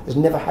Arm. Has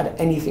never had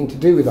anything to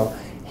do with Arm.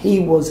 He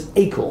was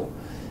ACOR.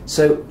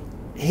 So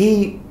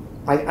he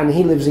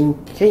lives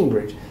in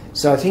Cambridge.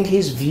 So I think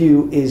his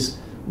view is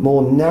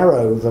more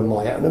narrow than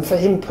my own. And for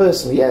him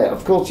personally, yeah,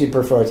 of course you'd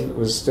prefer it if it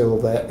was still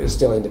there, it was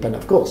still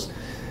independent, of course.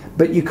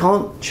 But you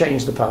can't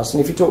change the past.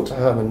 And if you talk to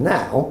Herman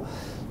now,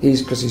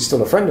 because he's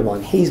still a friend of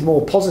mine, he's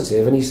more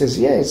positive, and he says,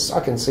 yes, I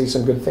can see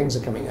some good things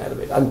are coming out of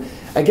it. And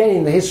again,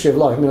 in the history of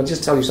life, I mean, I'll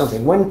just tell you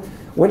something.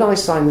 When I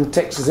signed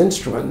Texas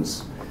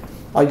Instruments,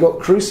 I got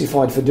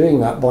crucified for doing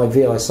that by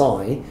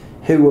VSI,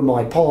 who were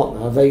my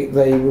partner. They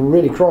were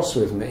really cross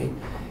with me.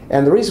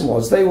 And the reason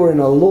was they were in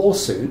a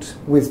lawsuit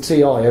with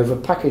TI over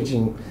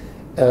packaging,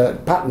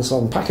 patents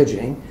on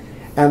packaging,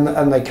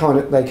 and they kind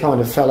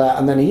of fell out.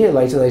 And then a year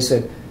later they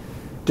said,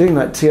 doing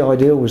that TI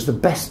deal was the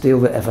best deal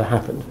that ever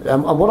happened.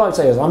 And what I'd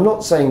say is, I'm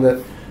not saying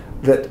that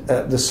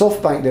the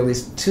SoftBank deal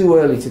is too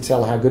early to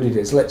tell how good it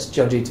is. Let's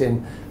judge it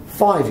in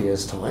 5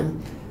 years'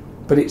 time.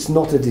 But it's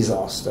not a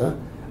disaster,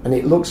 and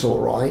it looks all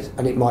right,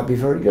 and it might be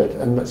very good,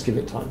 and let's give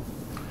it time.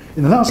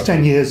 In the last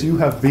 10 years, you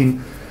have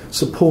been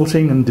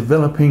supporting and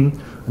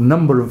developing a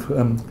number of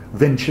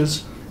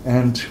ventures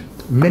and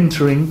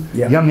mentoring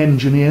young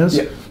engineers,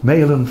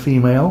 male and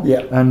female,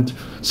 and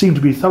seem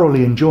to be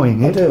thoroughly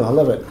enjoying it. I do, I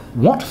love it.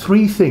 What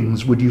 3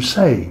 things would you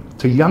say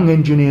to young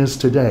engineers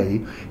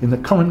today in the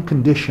current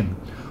condition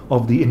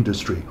of the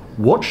industry?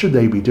 What should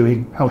they be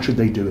doing? How should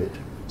they do it?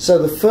 So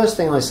the first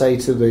thing I say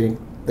to the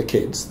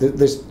kids,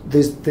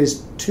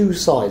 there's 2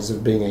 sides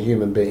of being a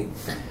human being.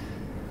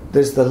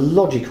 There's the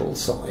logical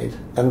side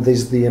and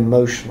there's the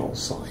emotional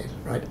side,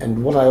 right?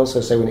 And what I also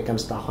say when it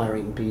comes to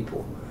hiring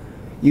people,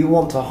 you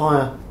want to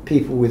hire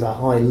people with a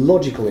high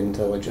logical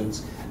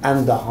intelligence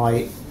and a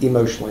high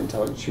emotional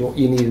intelligence.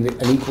 You need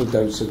an equal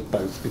dose of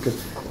both,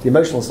 because the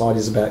emotional side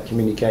is about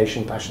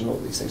communication, passion, all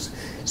these things.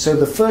 So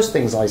the first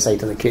things I say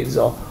to the kids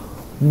are,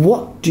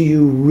 what do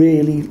you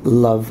really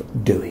love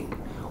doing?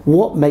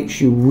 What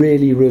makes you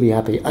really, really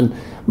happy? And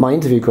my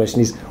interview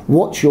question is,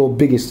 what's your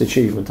biggest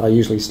achievement? I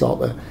usually start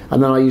there.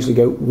 And then I usually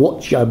go,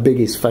 what's your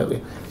biggest failure?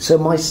 So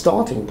my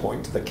starting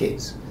point to the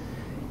kids,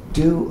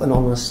 do an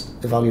honest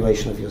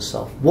evaluation of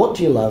yourself. What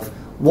do you love?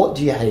 What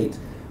do you hate?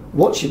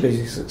 What's your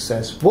biggest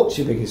success? What's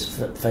your biggest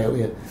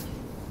failure?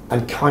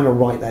 And kind of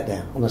write that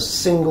down on a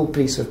single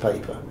piece of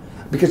paper.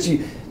 Because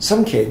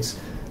some kids,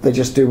 they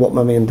just do what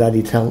mummy and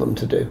daddy tell them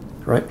to do,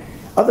 right?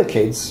 Other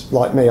kids,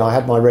 like me, I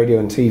had my radio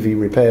and TV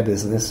repair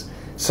business,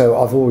 so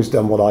I've always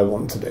done what I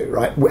want to do,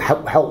 right?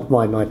 Helped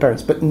my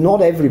parents. But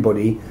not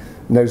everybody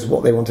knows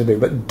what they want to do.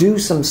 But do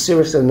some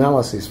serious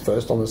analysis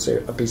first on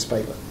a piece of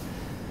paper.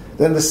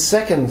 Then the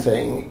second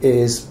thing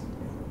is,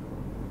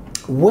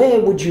 where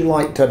would you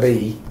like to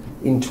be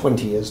in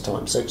 20 years'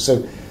 time? So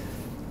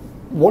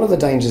one of the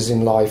dangers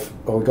in life,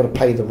 we've got to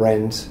pay the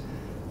rent,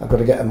 I've got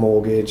to get a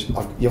mortgage,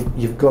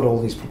 you've got all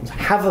these problems.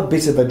 Have a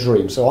bit of a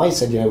dream. So I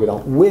said,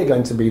 we're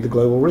going to be the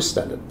global risk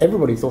standard.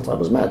 Everybody thought I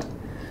was mad.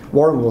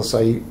 Warren will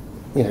say,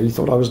 you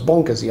thought I was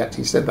bonkers. He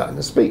actually said that in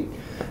the speech.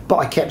 But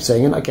I kept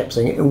saying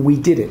it, and we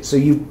did it. So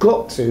you've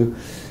got to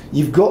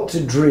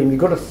dream,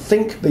 you've got to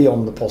think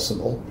beyond the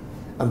possible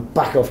and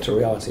back off to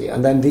reality.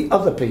 And then the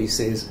other piece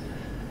is,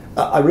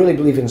 I really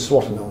believe in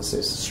SWOT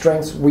analysis,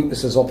 strengths,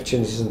 weaknesses,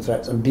 opportunities and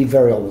threats, and be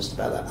very honest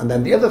about that. And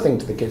then the other thing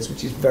to the kids,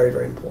 which is very,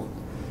 very important,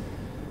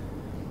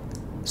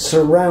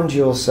 surround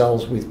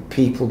yourselves with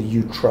people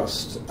you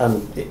trust.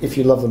 And if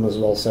you love them as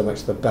well, so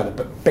much the better.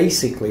 But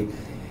basically,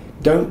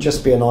 don't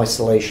just be an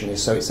isolationist.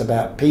 So it's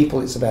about people,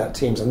 it's about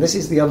teams. And this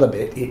is the other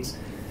bit, it's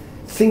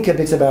think a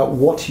bit about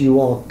what you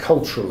are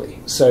culturally.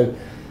 So,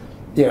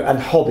 and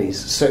hobbies.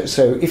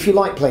 So if you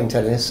like playing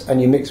tennis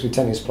and you mix with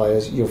tennis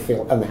players, you'll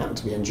feel, and they happen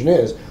to be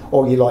engineers,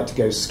 or you like to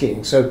go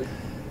skiing. So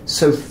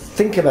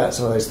think about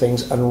some of those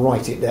things and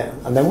write it down.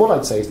 And then what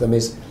I'd say to them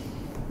is,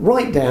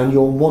 write down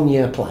your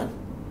 1-year plan.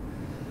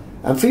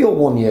 And for your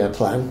 1-year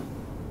plan,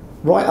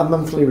 write a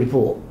monthly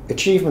report,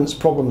 achievements,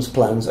 problems,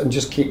 plans, and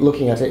just keep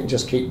looking at it and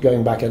just keep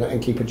going back in it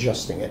and keep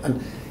adjusting it.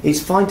 And it's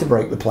fine to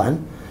break the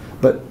plan,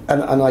 but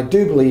and I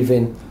do believe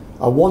in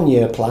a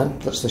 1-year plan.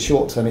 That's the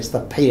short term. It's the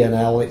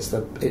P&L. It's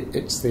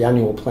the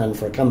annual plan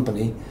for a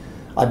company.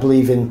 I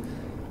believe in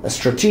a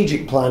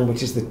strategic plan,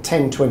 which is the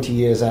 10, 20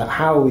 years out.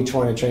 How are we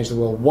trying to change the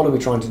world? What are we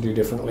trying to do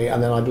differently?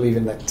 And then I believe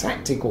in the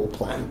tactical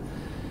plan,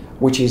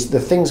 which is the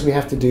things we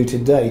have to do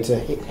today to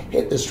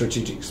hit the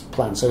strategic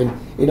plan. So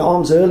in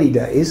Arm's early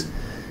days,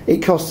 it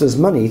cost us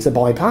money to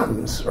buy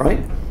patents, right?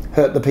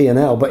 Hurt the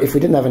P&L, but if we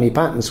didn't have any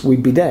patents,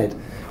 we'd be dead.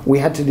 We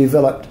had to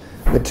develop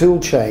the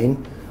tool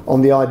chain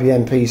on the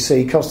IBM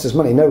PC, cost us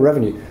money, no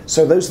revenue.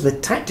 So those are the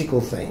tactical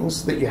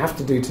things that you have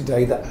to do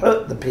today that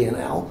hurt the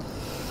P&L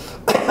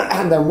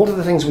And then what are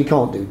the things we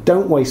can't do?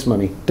 Don't waste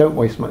money. Don't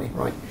waste money,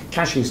 right?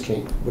 Cash is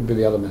king would be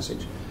the other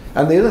message.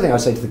 And the other thing I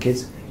say to the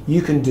kids,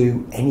 you can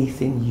do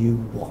anything you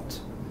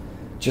want.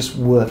 Just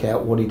work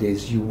out what it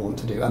is you want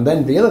to do. And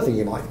then the other thing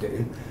you might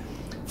do,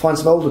 find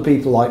some older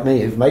people like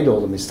me who've made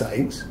all the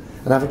mistakes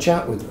and have a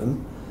chat with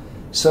them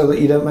so that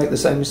you don't make the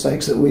same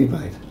mistakes that we've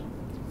made.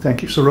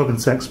 Thank you, Sir Robin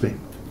Saxby.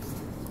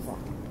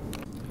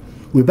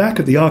 We're back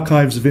at the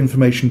Archives of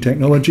Information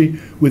Technology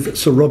with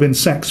Sir Robin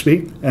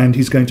Saxby, and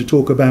he's going to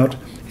talk about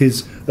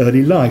his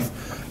early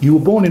life. You were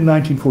born in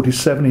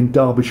 1947 in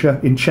Derbyshire,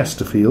 in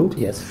Chesterfield.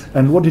 Yes.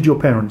 And what did your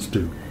parents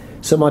do?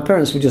 So my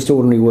parents were just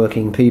ordinary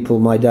working people.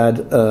 My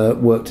dad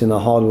worked in a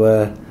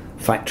hardware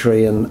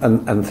factory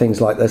and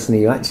things like this, and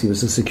he actually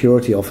was a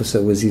security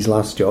officer, was his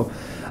last job.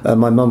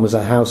 My mum was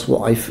a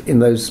housewife.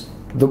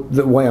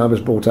 The way I was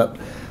brought up,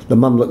 the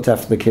mum looked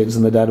after the kids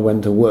and the dad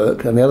went to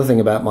work. And the other thing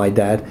about my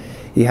dad,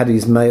 he had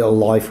his male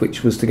life,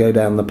 which was to go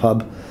down the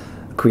pub,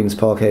 Queen's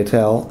Park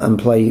Hotel, and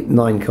play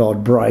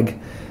 9-card brag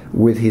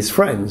with his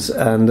friends.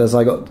 And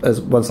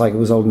once I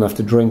was old enough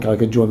to drink, I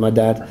could join my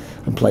dad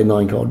and play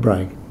 9-card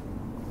brag.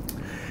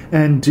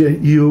 And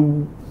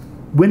you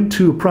went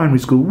to a primary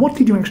school. What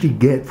did you actually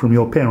get from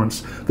your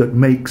parents that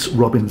makes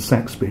Robin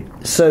Saxby?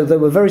 So they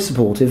were very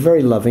supportive,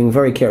 very loving,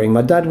 very caring.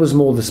 My dad was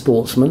more the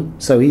sportsman,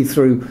 so he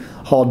threw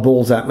hard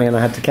balls at me and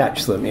I had to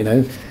catch them, you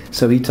know.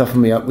 So he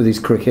toughened me up with his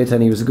cricket,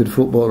 and he was a good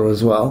footballer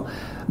as well.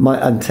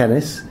 And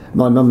tennis.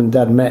 My mum and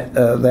dad met,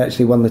 they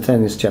actually won the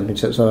tennis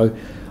championship, so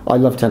I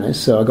love tennis,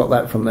 so I got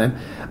that from them.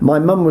 My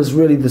mum was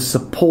really the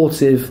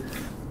supportive,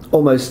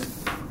 almost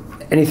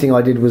anything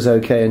I did was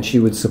okay and she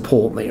would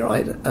support me,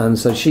 right? And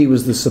so she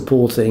was the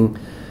supporting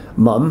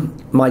mum.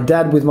 My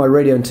dad, with my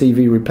radio and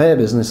TV repair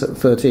business at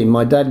 13,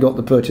 my dad got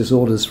the purchase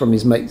orders from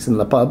his mates in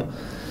the pub,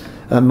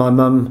 and my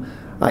mum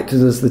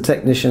acted as the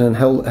technician and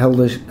held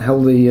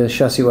the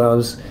chassis where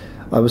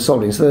I was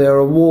soldering. So they are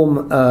a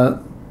warm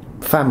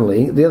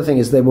family. The other thing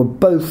is they were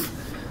both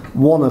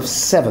one of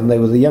 7. They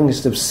were the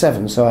youngest of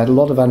 7, so I had a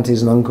lot of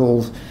aunties and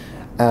uncles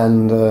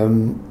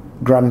and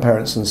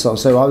grandparents and so on.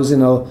 So I was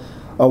in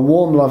a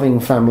warm, loving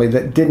family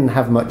that didn't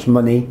have much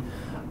money,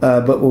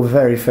 but were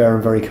very fair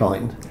and very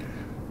kind.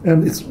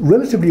 It's a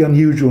relatively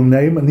unusual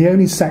name, and the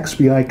only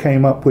Saxby I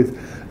came up with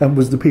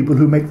was the people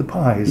who make the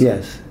pies.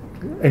 Yes.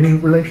 Any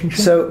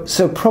relationship?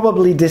 So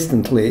probably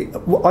distantly.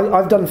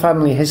 I've done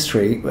family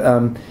history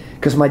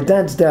because my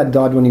dad's dad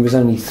died when he was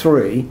only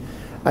 3,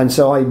 and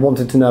so I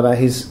wanted to know about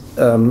his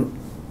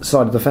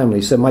side of the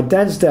family. So my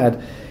dad's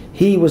dad,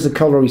 he was a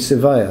colliery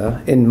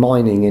surveyor in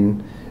mining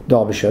in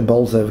Derbyshire,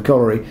 Bolsover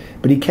Colliery,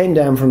 but he came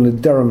down from the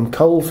Durham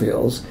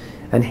coalfields,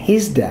 and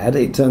his dad,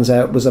 it turns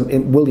out, was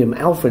William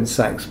Alfred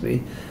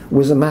Saxby,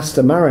 was a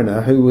master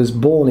mariner who was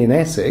born in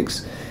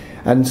Essex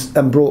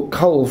and brought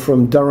coal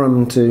from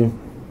Durham to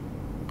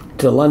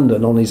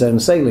London on his own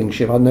sailing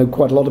ship. I know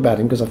quite a lot about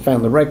him because I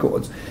found the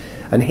records.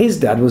 And his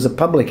dad was a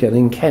publican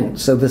in Kent,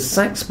 so the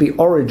Saxby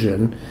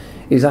origin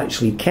is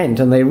actually Kent,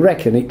 and they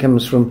reckon it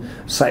comes from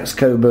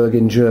Saxe-Coburg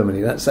in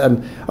Germany. That's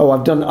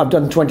I've done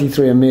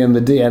 23andMe and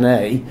the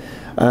DNA,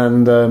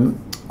 and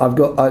I've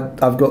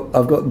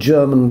got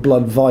German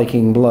blood,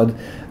 Viking blood,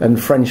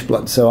 and French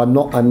blood. So I'm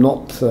not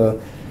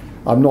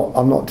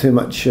too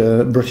much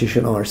British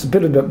and Irish. A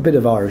bit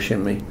of Irish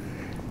in me.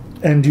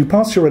 And you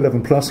passed your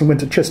 11 plus and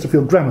went to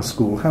Chesterfield Grammar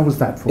School. How was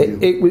that for you?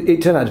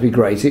 It turned out to be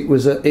great. I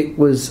was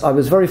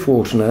very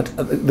fortunate.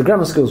 The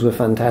grammar schools were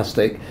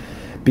fantastic,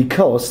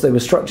 because they were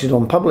structured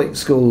on public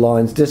school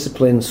lines,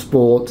 discipline,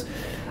 sport,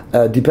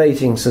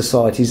 debating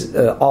societies,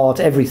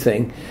 art,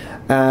 everything.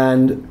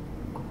 And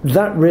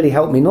that really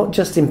helped me, not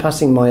just in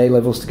passing my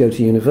A-levels to go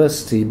to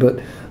university,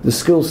 but the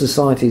school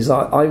societies.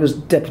 I was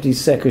deputy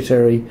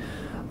secretary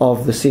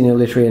of the Senior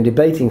Literary and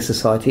Debating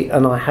Society,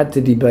 and I had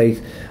to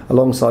debate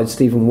alongside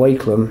Stephen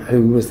Wakelam,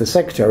 who was the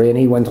secretary, and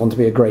he went on to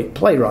be a great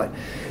playwright.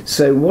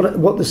 So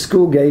what the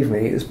school gave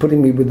me is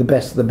putting me with the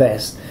best of the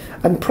best.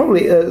 And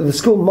probably the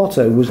school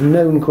motto was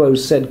non quo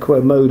sed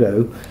quo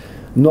modo,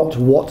 not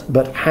what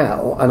but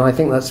how, and I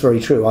think that's very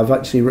true. I've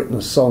actually written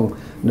a song,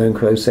 non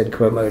quo sed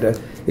quo modo.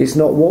 It's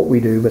not what we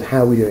do, but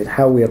how we do it,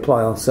 how we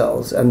apply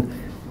ourselves. And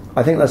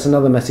I think that's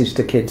another message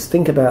to kids.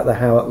 Think about the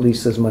how at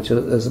least as much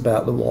as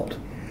about the what.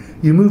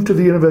 You moved to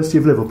the University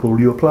of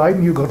Liverpool. You applied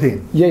and you got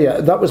in.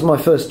 Yeah, that was my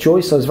first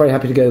choice. I was very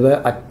happy to go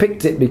there. I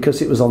picked it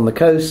because it was on the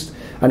coast,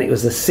 and it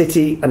was a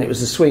city, and it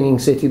was a swinging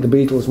city, the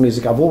Beatles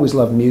music. I've always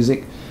loved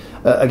music.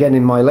 Again,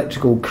 in my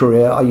electrical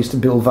career, I used to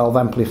build valve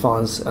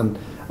amplifiers and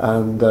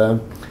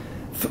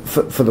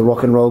for the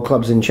rock and roll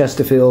clubs in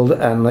Chesterfield.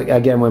 And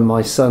again, when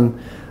my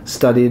son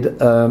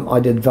studied, I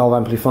did valve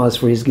amplifiers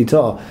for his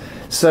guitar.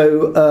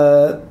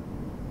 So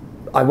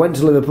I went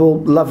to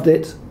Liverpool, loved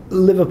it.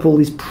 Liverpool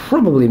is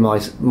probably my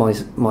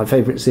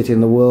favourite city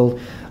in the world.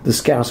 The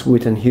Scouse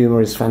wit and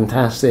humour is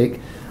fantastic,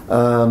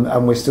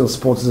 and we're still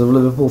supporters of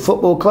Liverpool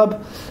Football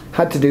Club.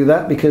 Had to do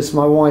that because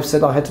my wife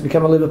said I had to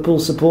become a Liverpool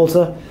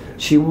supporter.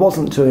 She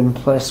wasn't too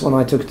impressed when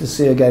I took her to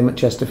see a game at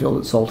Chesterfield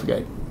at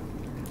Saltergate.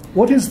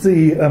 What is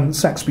the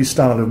Saxby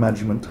style of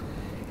management?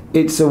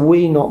 it's a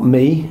we, not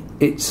me.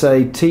 It's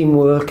a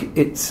teamwork.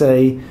 It's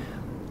a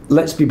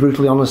let's be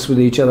brutally honest with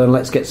each other and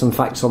let's get some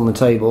facts on the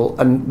table.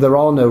 And there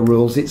are no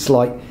rules. It's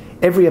like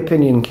every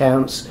opinion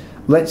counts.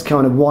 Let's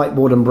kind of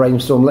whiteboard and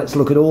brainstorm. Let's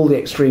look at all the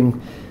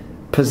extreme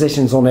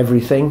positions on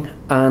everything,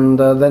 and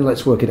then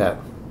let's work it out.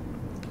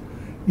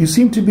 You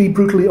seem to be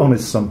brutally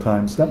honest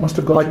sometimes. That must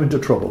have got you into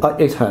trouble.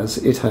 It has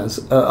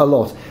a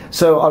lot.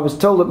 So I was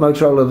told at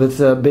Motorola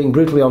that being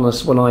brutally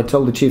honest, when I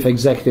told the chief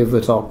executive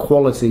that our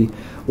quality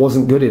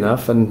wasn't good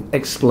enough and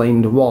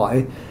explained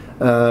why,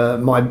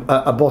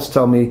 a boss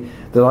told me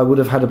that I would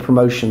have had a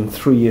promotion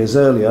 3 years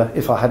earlier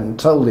if I hadn't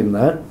told him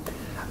that.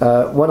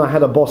 When I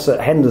had a boss at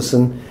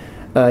Henderson,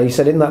 he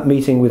said, in that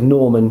meeting with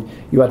Norman,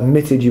 you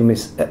admitted you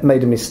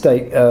made a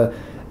mistake.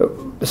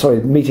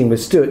 Meeting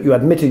with Stuart, you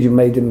admitted you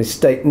made a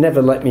mistake.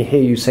 Never let me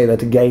hear you say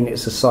that again.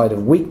 It's a sign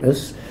of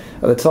weakness.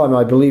 At the time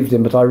I believed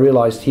him, but I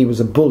realised he was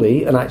a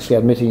bully, and actually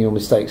admitting your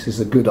mistakes is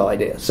a good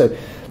idea. So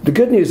the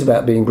good news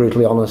about being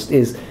brutally honest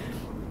is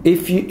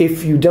if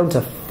you don't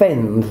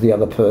offend the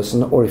other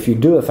person, or if you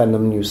do offend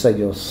them and you say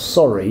you're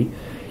sorry,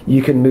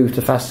 you can move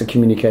to faster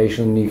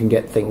communication and you can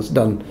get things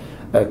done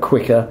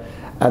quicker.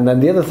 And then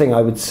the other thing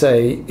I would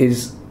say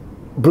is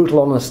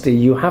brutal honesty.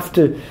 You have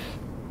to...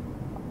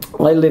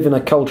 I live in a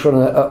culture and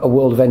a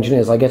world of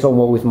engineers. I get on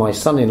well with my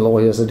son-in-law.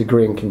 He has a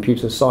degree in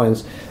computer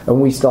science,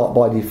 and we start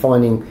by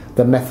defining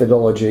the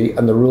methodology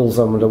and the rules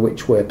under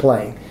which we're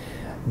playing.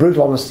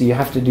 Brutal honesty, you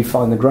have to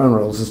define the ground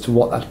rules as to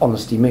what that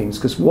honesty means,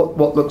 because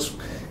what looks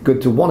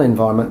good to one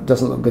environment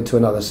doesn't look good to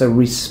another. So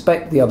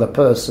respect the other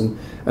person,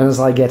 and as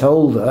I get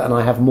older and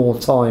I have more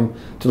time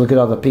to look at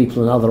other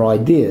people and other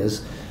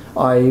ideas,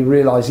 I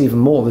realise even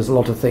more there's a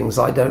lot of things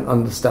I don't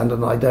understand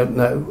and I don't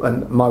know,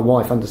 and my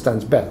wife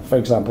understands better. For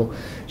example,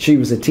 she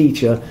was a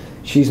teacher.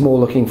 She's more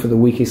looking for the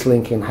weakest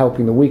link and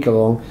helping the weak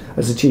along.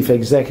 As a chief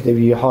executive,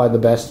 you hire the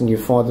best and you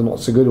fire the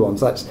not so good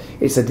ones.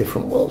 It's a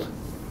different world.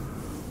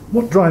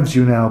 What drives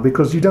you now?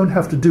 Because you don't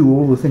have to do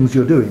all the things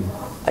you're doing.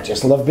 I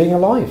just love being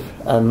alive,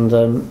 and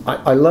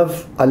I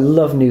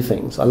love new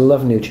things. I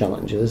love new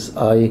challenges.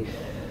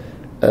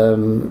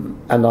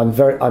 And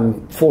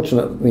I'm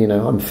fortunate,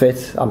 I'm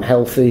fit, I'm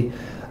healthy,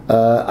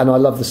 and I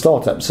love the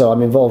startups. So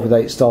I'm involved with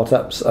 8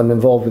 startups. I'm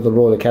involved with the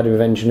Royal Academy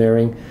of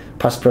Engineering,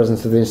 past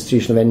president of the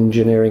Institution of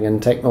Engineering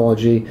and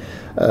Technology,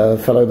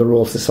 fellow of the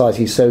Royal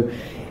Society. So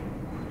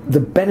the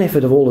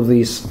benefit of all of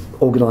these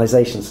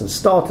organisations and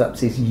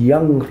startups is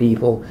young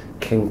people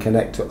can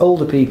connect to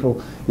older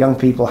people. Young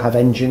people have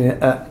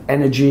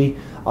energy,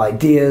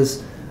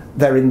 ideas.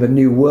 They're in the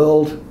new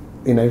world.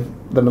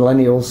 The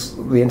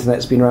millennials, the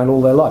internet's been around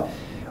all their life.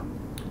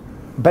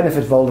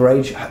 Benefit of older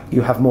age,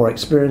 you have more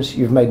experience,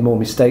 you've made more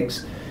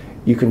mistakes,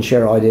 you can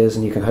share ideas,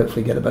 and you can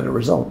hopefully get a better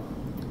result.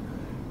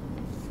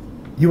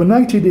 You were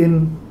knighted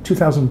in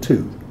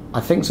 2002.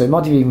 I think so. It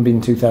might have even been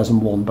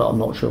 2001, but I'm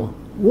not sure.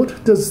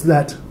 What does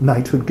that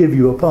knighthood give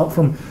you, apart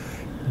from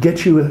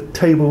get you a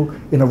table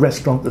in a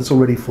restaurant that's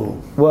already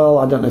full? Well,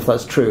 I don't know if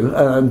that's true.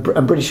 And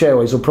British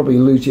Airways will probably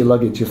lose your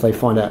luggage if they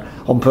find out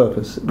on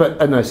purpose.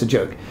 But no, it's a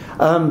joke.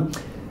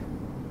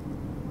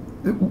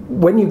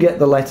 When you get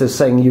the letter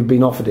saying you've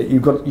been offered it,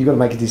 you've got to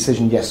make a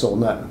decision, yes or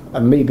no.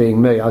 And me being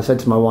me, I said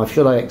to my wife,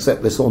 should I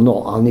accept this or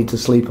not? I'll need to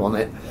sleep on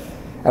it.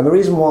 And the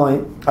reason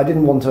why I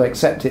didn't want to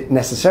accept it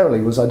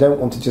necessarily was I don't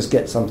want to just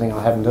get something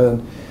I haven't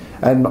earned.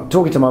 And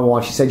talking to my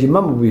wife, she said, your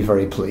mum will be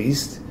very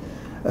pleased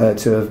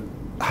to have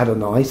had a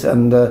knight,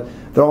 and there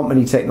aren't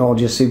many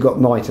technologists who've got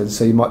knighted,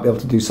 so you might be able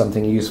to do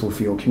something useful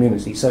for your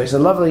community. So it's a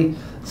lovely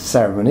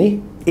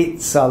ceremony.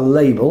 It's a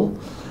label.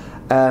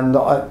 And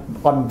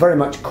I'm very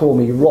much call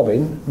me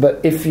Robin, but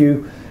if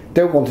you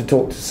don't want to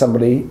talk to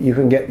somebody, you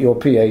can get your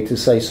PA to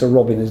say Sir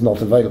Robin is not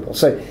available.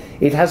 So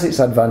it has its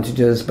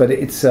advantages, but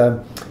it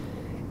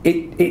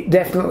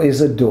definitely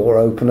is a door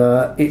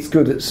opener. It's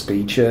good at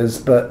speeches,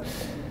 but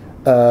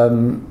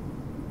and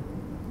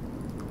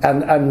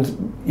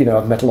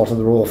I've met a lot of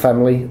the royal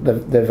family.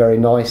 They're very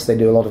nice. They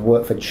do a lot of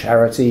work for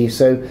charity,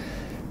 so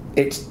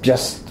it's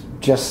just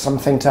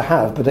something to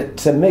have. But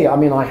to me,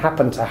 I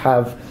happen to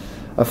have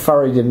a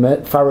Faraday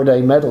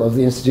Medal of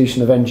the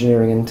Institution of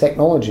Engineering and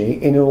Technology.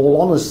 In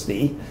all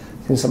honesty,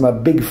 since I'm a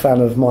big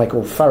fan of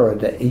Michael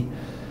Faraday,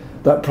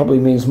 that probably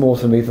means more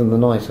to me than the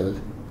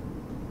knighthood.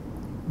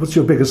 What's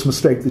your biggest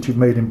mistake that you've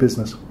made in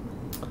business?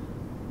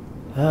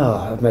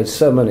 I've made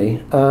so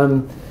many.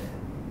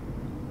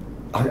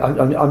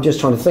 I'm just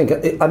trying to think.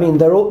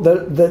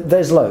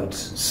 There's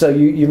loads. So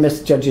you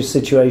misjudge a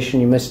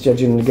situation, you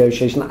misjudge a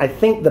negotiation. I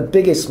think the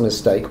biggest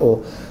mistake,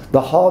 or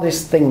the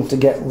hardest thing to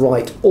get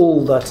right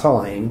all the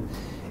time,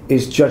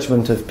 is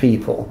judgment of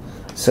people.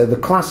 So the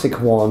classic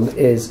one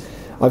is,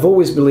 I've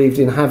always believed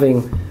in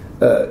having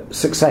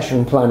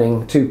succession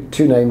planning,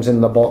 two names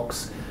in the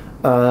box,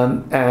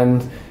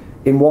 and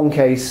in one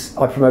case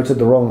I promoted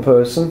the wrong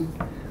person.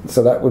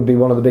 So that would be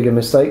one of the bigger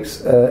mistakes.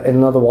 In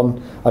another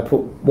one, I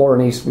put Warren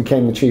East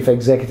became the chief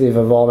executive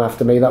of Arm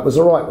after me. That was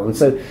the right one.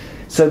 So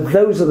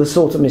those are the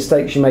sort of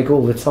mistakes you make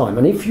all the time.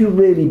 And if you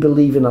really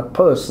believe in a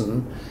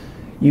person,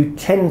 you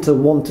tend to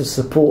want to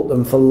support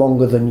them for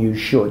longer than you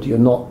should. You're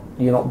not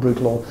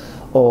brutal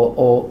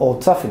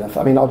or tough enough.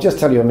 I mean, I'll just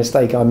tell you a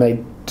mistake I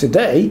made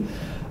today.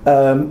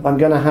 I'm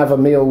going to have a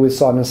meal with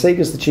Simon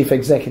Segars, the chief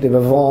executive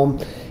of Arm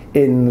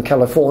in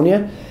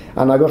California,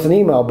 and I got an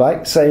email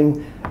back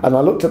saying, and I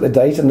looked at the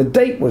date, and the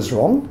date was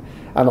wrong,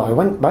 and I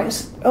went back and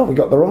said, oh, we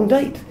got the wrong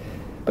date.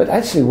 But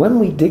actually, when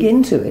we dig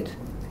into it,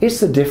 it's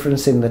the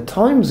difference in the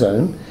time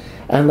zone,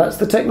 and that's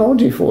the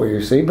technology for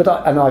you, see. But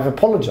I've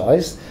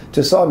apologised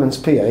to Simon's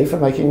PA for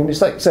making a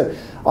mistake. So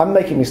I'm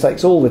making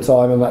mistakes all the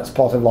time, and that's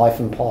part of life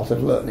and part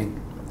of learning.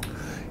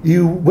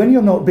 When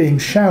you're not being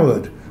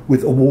showered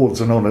with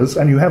awards and honours,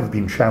 and you have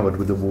been showered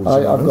with awards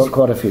and honours. I've got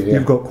quite a few, yeah.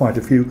 You've got quite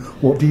a few.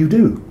 What do you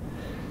do?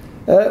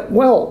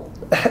 Well,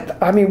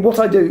 I mean, what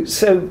I do,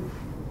 so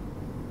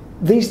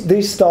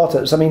these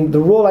startups, I mean, the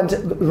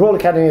Royal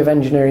Academy of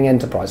Engineering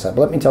Enterprise Hub,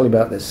 let me tell you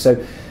about this.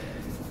 So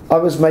I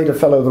was made a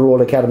fellow of the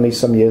Royal Academy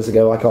some years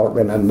ago, I can't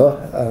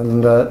remember,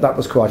 and that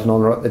was quite an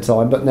honour at the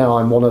time, but now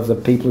I'm one of the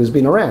people who's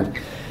been around.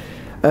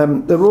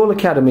 The Royal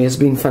Academy has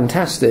been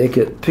fantastic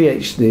at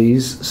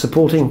PhDs,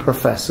 supporting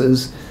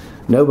professors,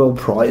 Nobel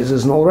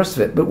Prizes and all the rest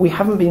of it, but we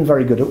haven't been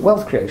very good at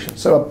wealth creation.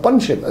 So a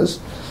bunch of us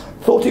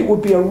thought it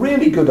would be a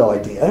really good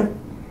idea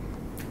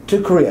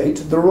to create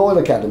the Royal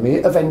Academy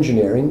of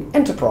Engineering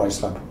Enterprise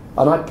Hub.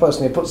 And I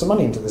personally have put some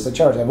money into this, a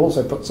charity. I've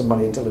also put some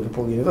money into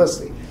Liverpool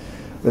University.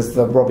 There's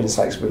the Robin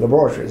Saxby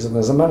laboratories and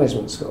there's a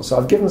management school. So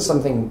I've given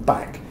something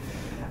back.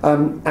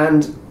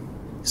 And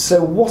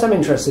so what I'm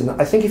interested in,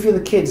 I think if you're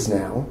the kids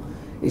now,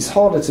 it's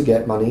harder to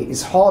get money,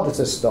 it's harder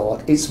to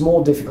start, it's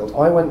more difficult.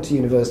 I went to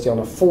university on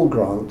a full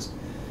grant,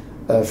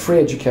 free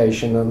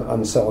education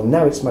and so on.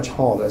 Now it's much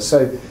harder.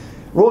 So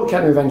Royal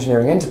Academy of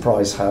Engineering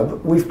Enterprise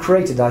Hub, we've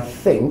created, I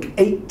think,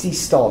 80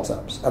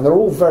 startups, and they're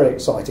all very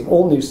exciting,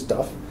 all new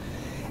stuff.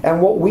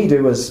 And what we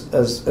do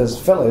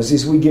as fellows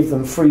is we give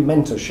them free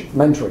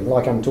mentoring,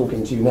 like I'm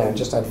talking to you now,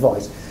 just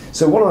advice.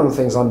 So one of the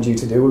things I'm due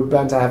to do, we're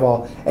going to have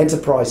our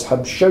Enterprise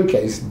Hub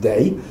Showcase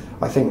Day,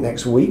 I think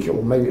next week,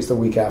 or maybe it's the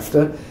week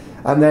after.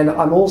 And then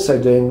I'm also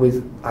doing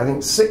with, I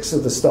think 6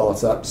 of the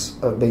startups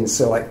have been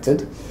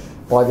selected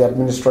by the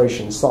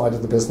administration side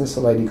of the business, a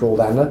lady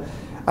called Anna,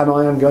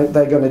 and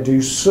they're going to do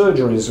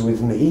surgeries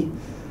with me,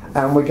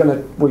 and we're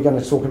going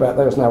to talk about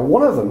those now.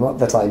 One of them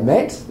that I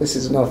met, this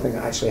is another thing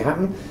that actually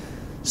happened,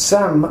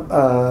 Sam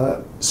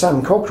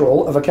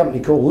Cockerell of a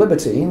company called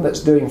Libertine that's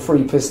doing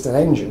free piston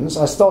engines.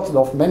 I started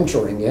off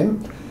mentoring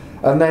him,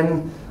 and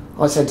then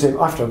I said to him,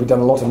 after we'd done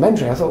a lot of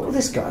mentoring, I thought, well,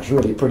 this guy's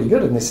really pretty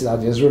good, and this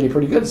idea is really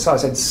pretty good. So I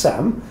said,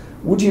 Sam,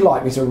 would you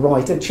like me to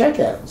write a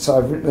checkout? So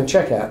I've written a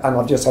checkout, and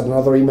I've just had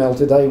another email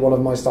today, one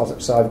of my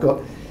startups. So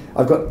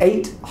I've got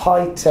 8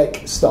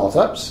 high-tech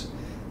startups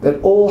that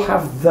all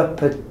have the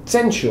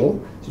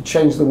potential to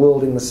change the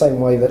world in the same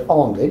way that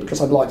Arm did,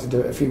 because I'd like to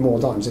do it a few more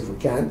times if we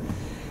can.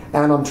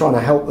 And I'm trying to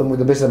help them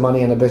with a bit of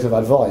money and a bit of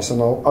advice. And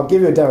I'll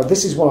give you a demo.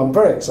 This is what I'm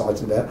very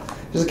excited about.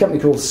 There's a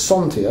company called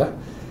Sontier.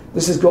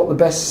 This has got the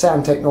best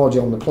sound technology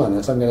on the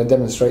planet. I'm going to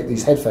demonstrate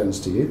these headphones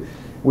to you.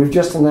 We've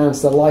just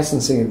announced a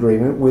licensing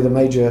agreement with a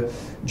major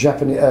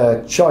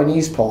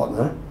Chinese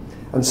partner.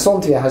 And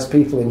Sontier has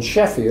people in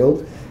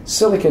Sheffield,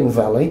 Silicon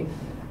Valley,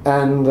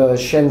 and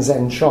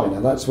Shenzhen, China.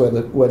 That's where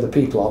the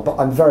people are. But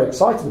I'm very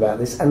excited about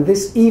this. And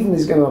this even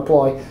is going to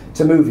apply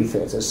to movie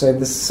theatres. So in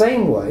the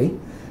same way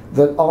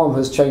that Arm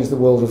has changed the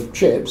world of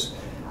chips,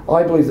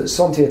 I believe that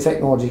Sontier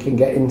technology can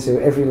get into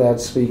every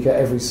loudspeaker,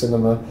 every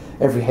cinema,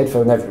 every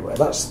headphone, everywhere.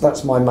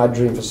 That's my mad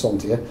dream for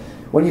Sontier.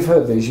 When you've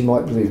heard these, you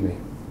might believe me.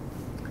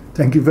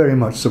 Thank you very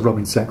much, Sir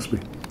Robin Saxby.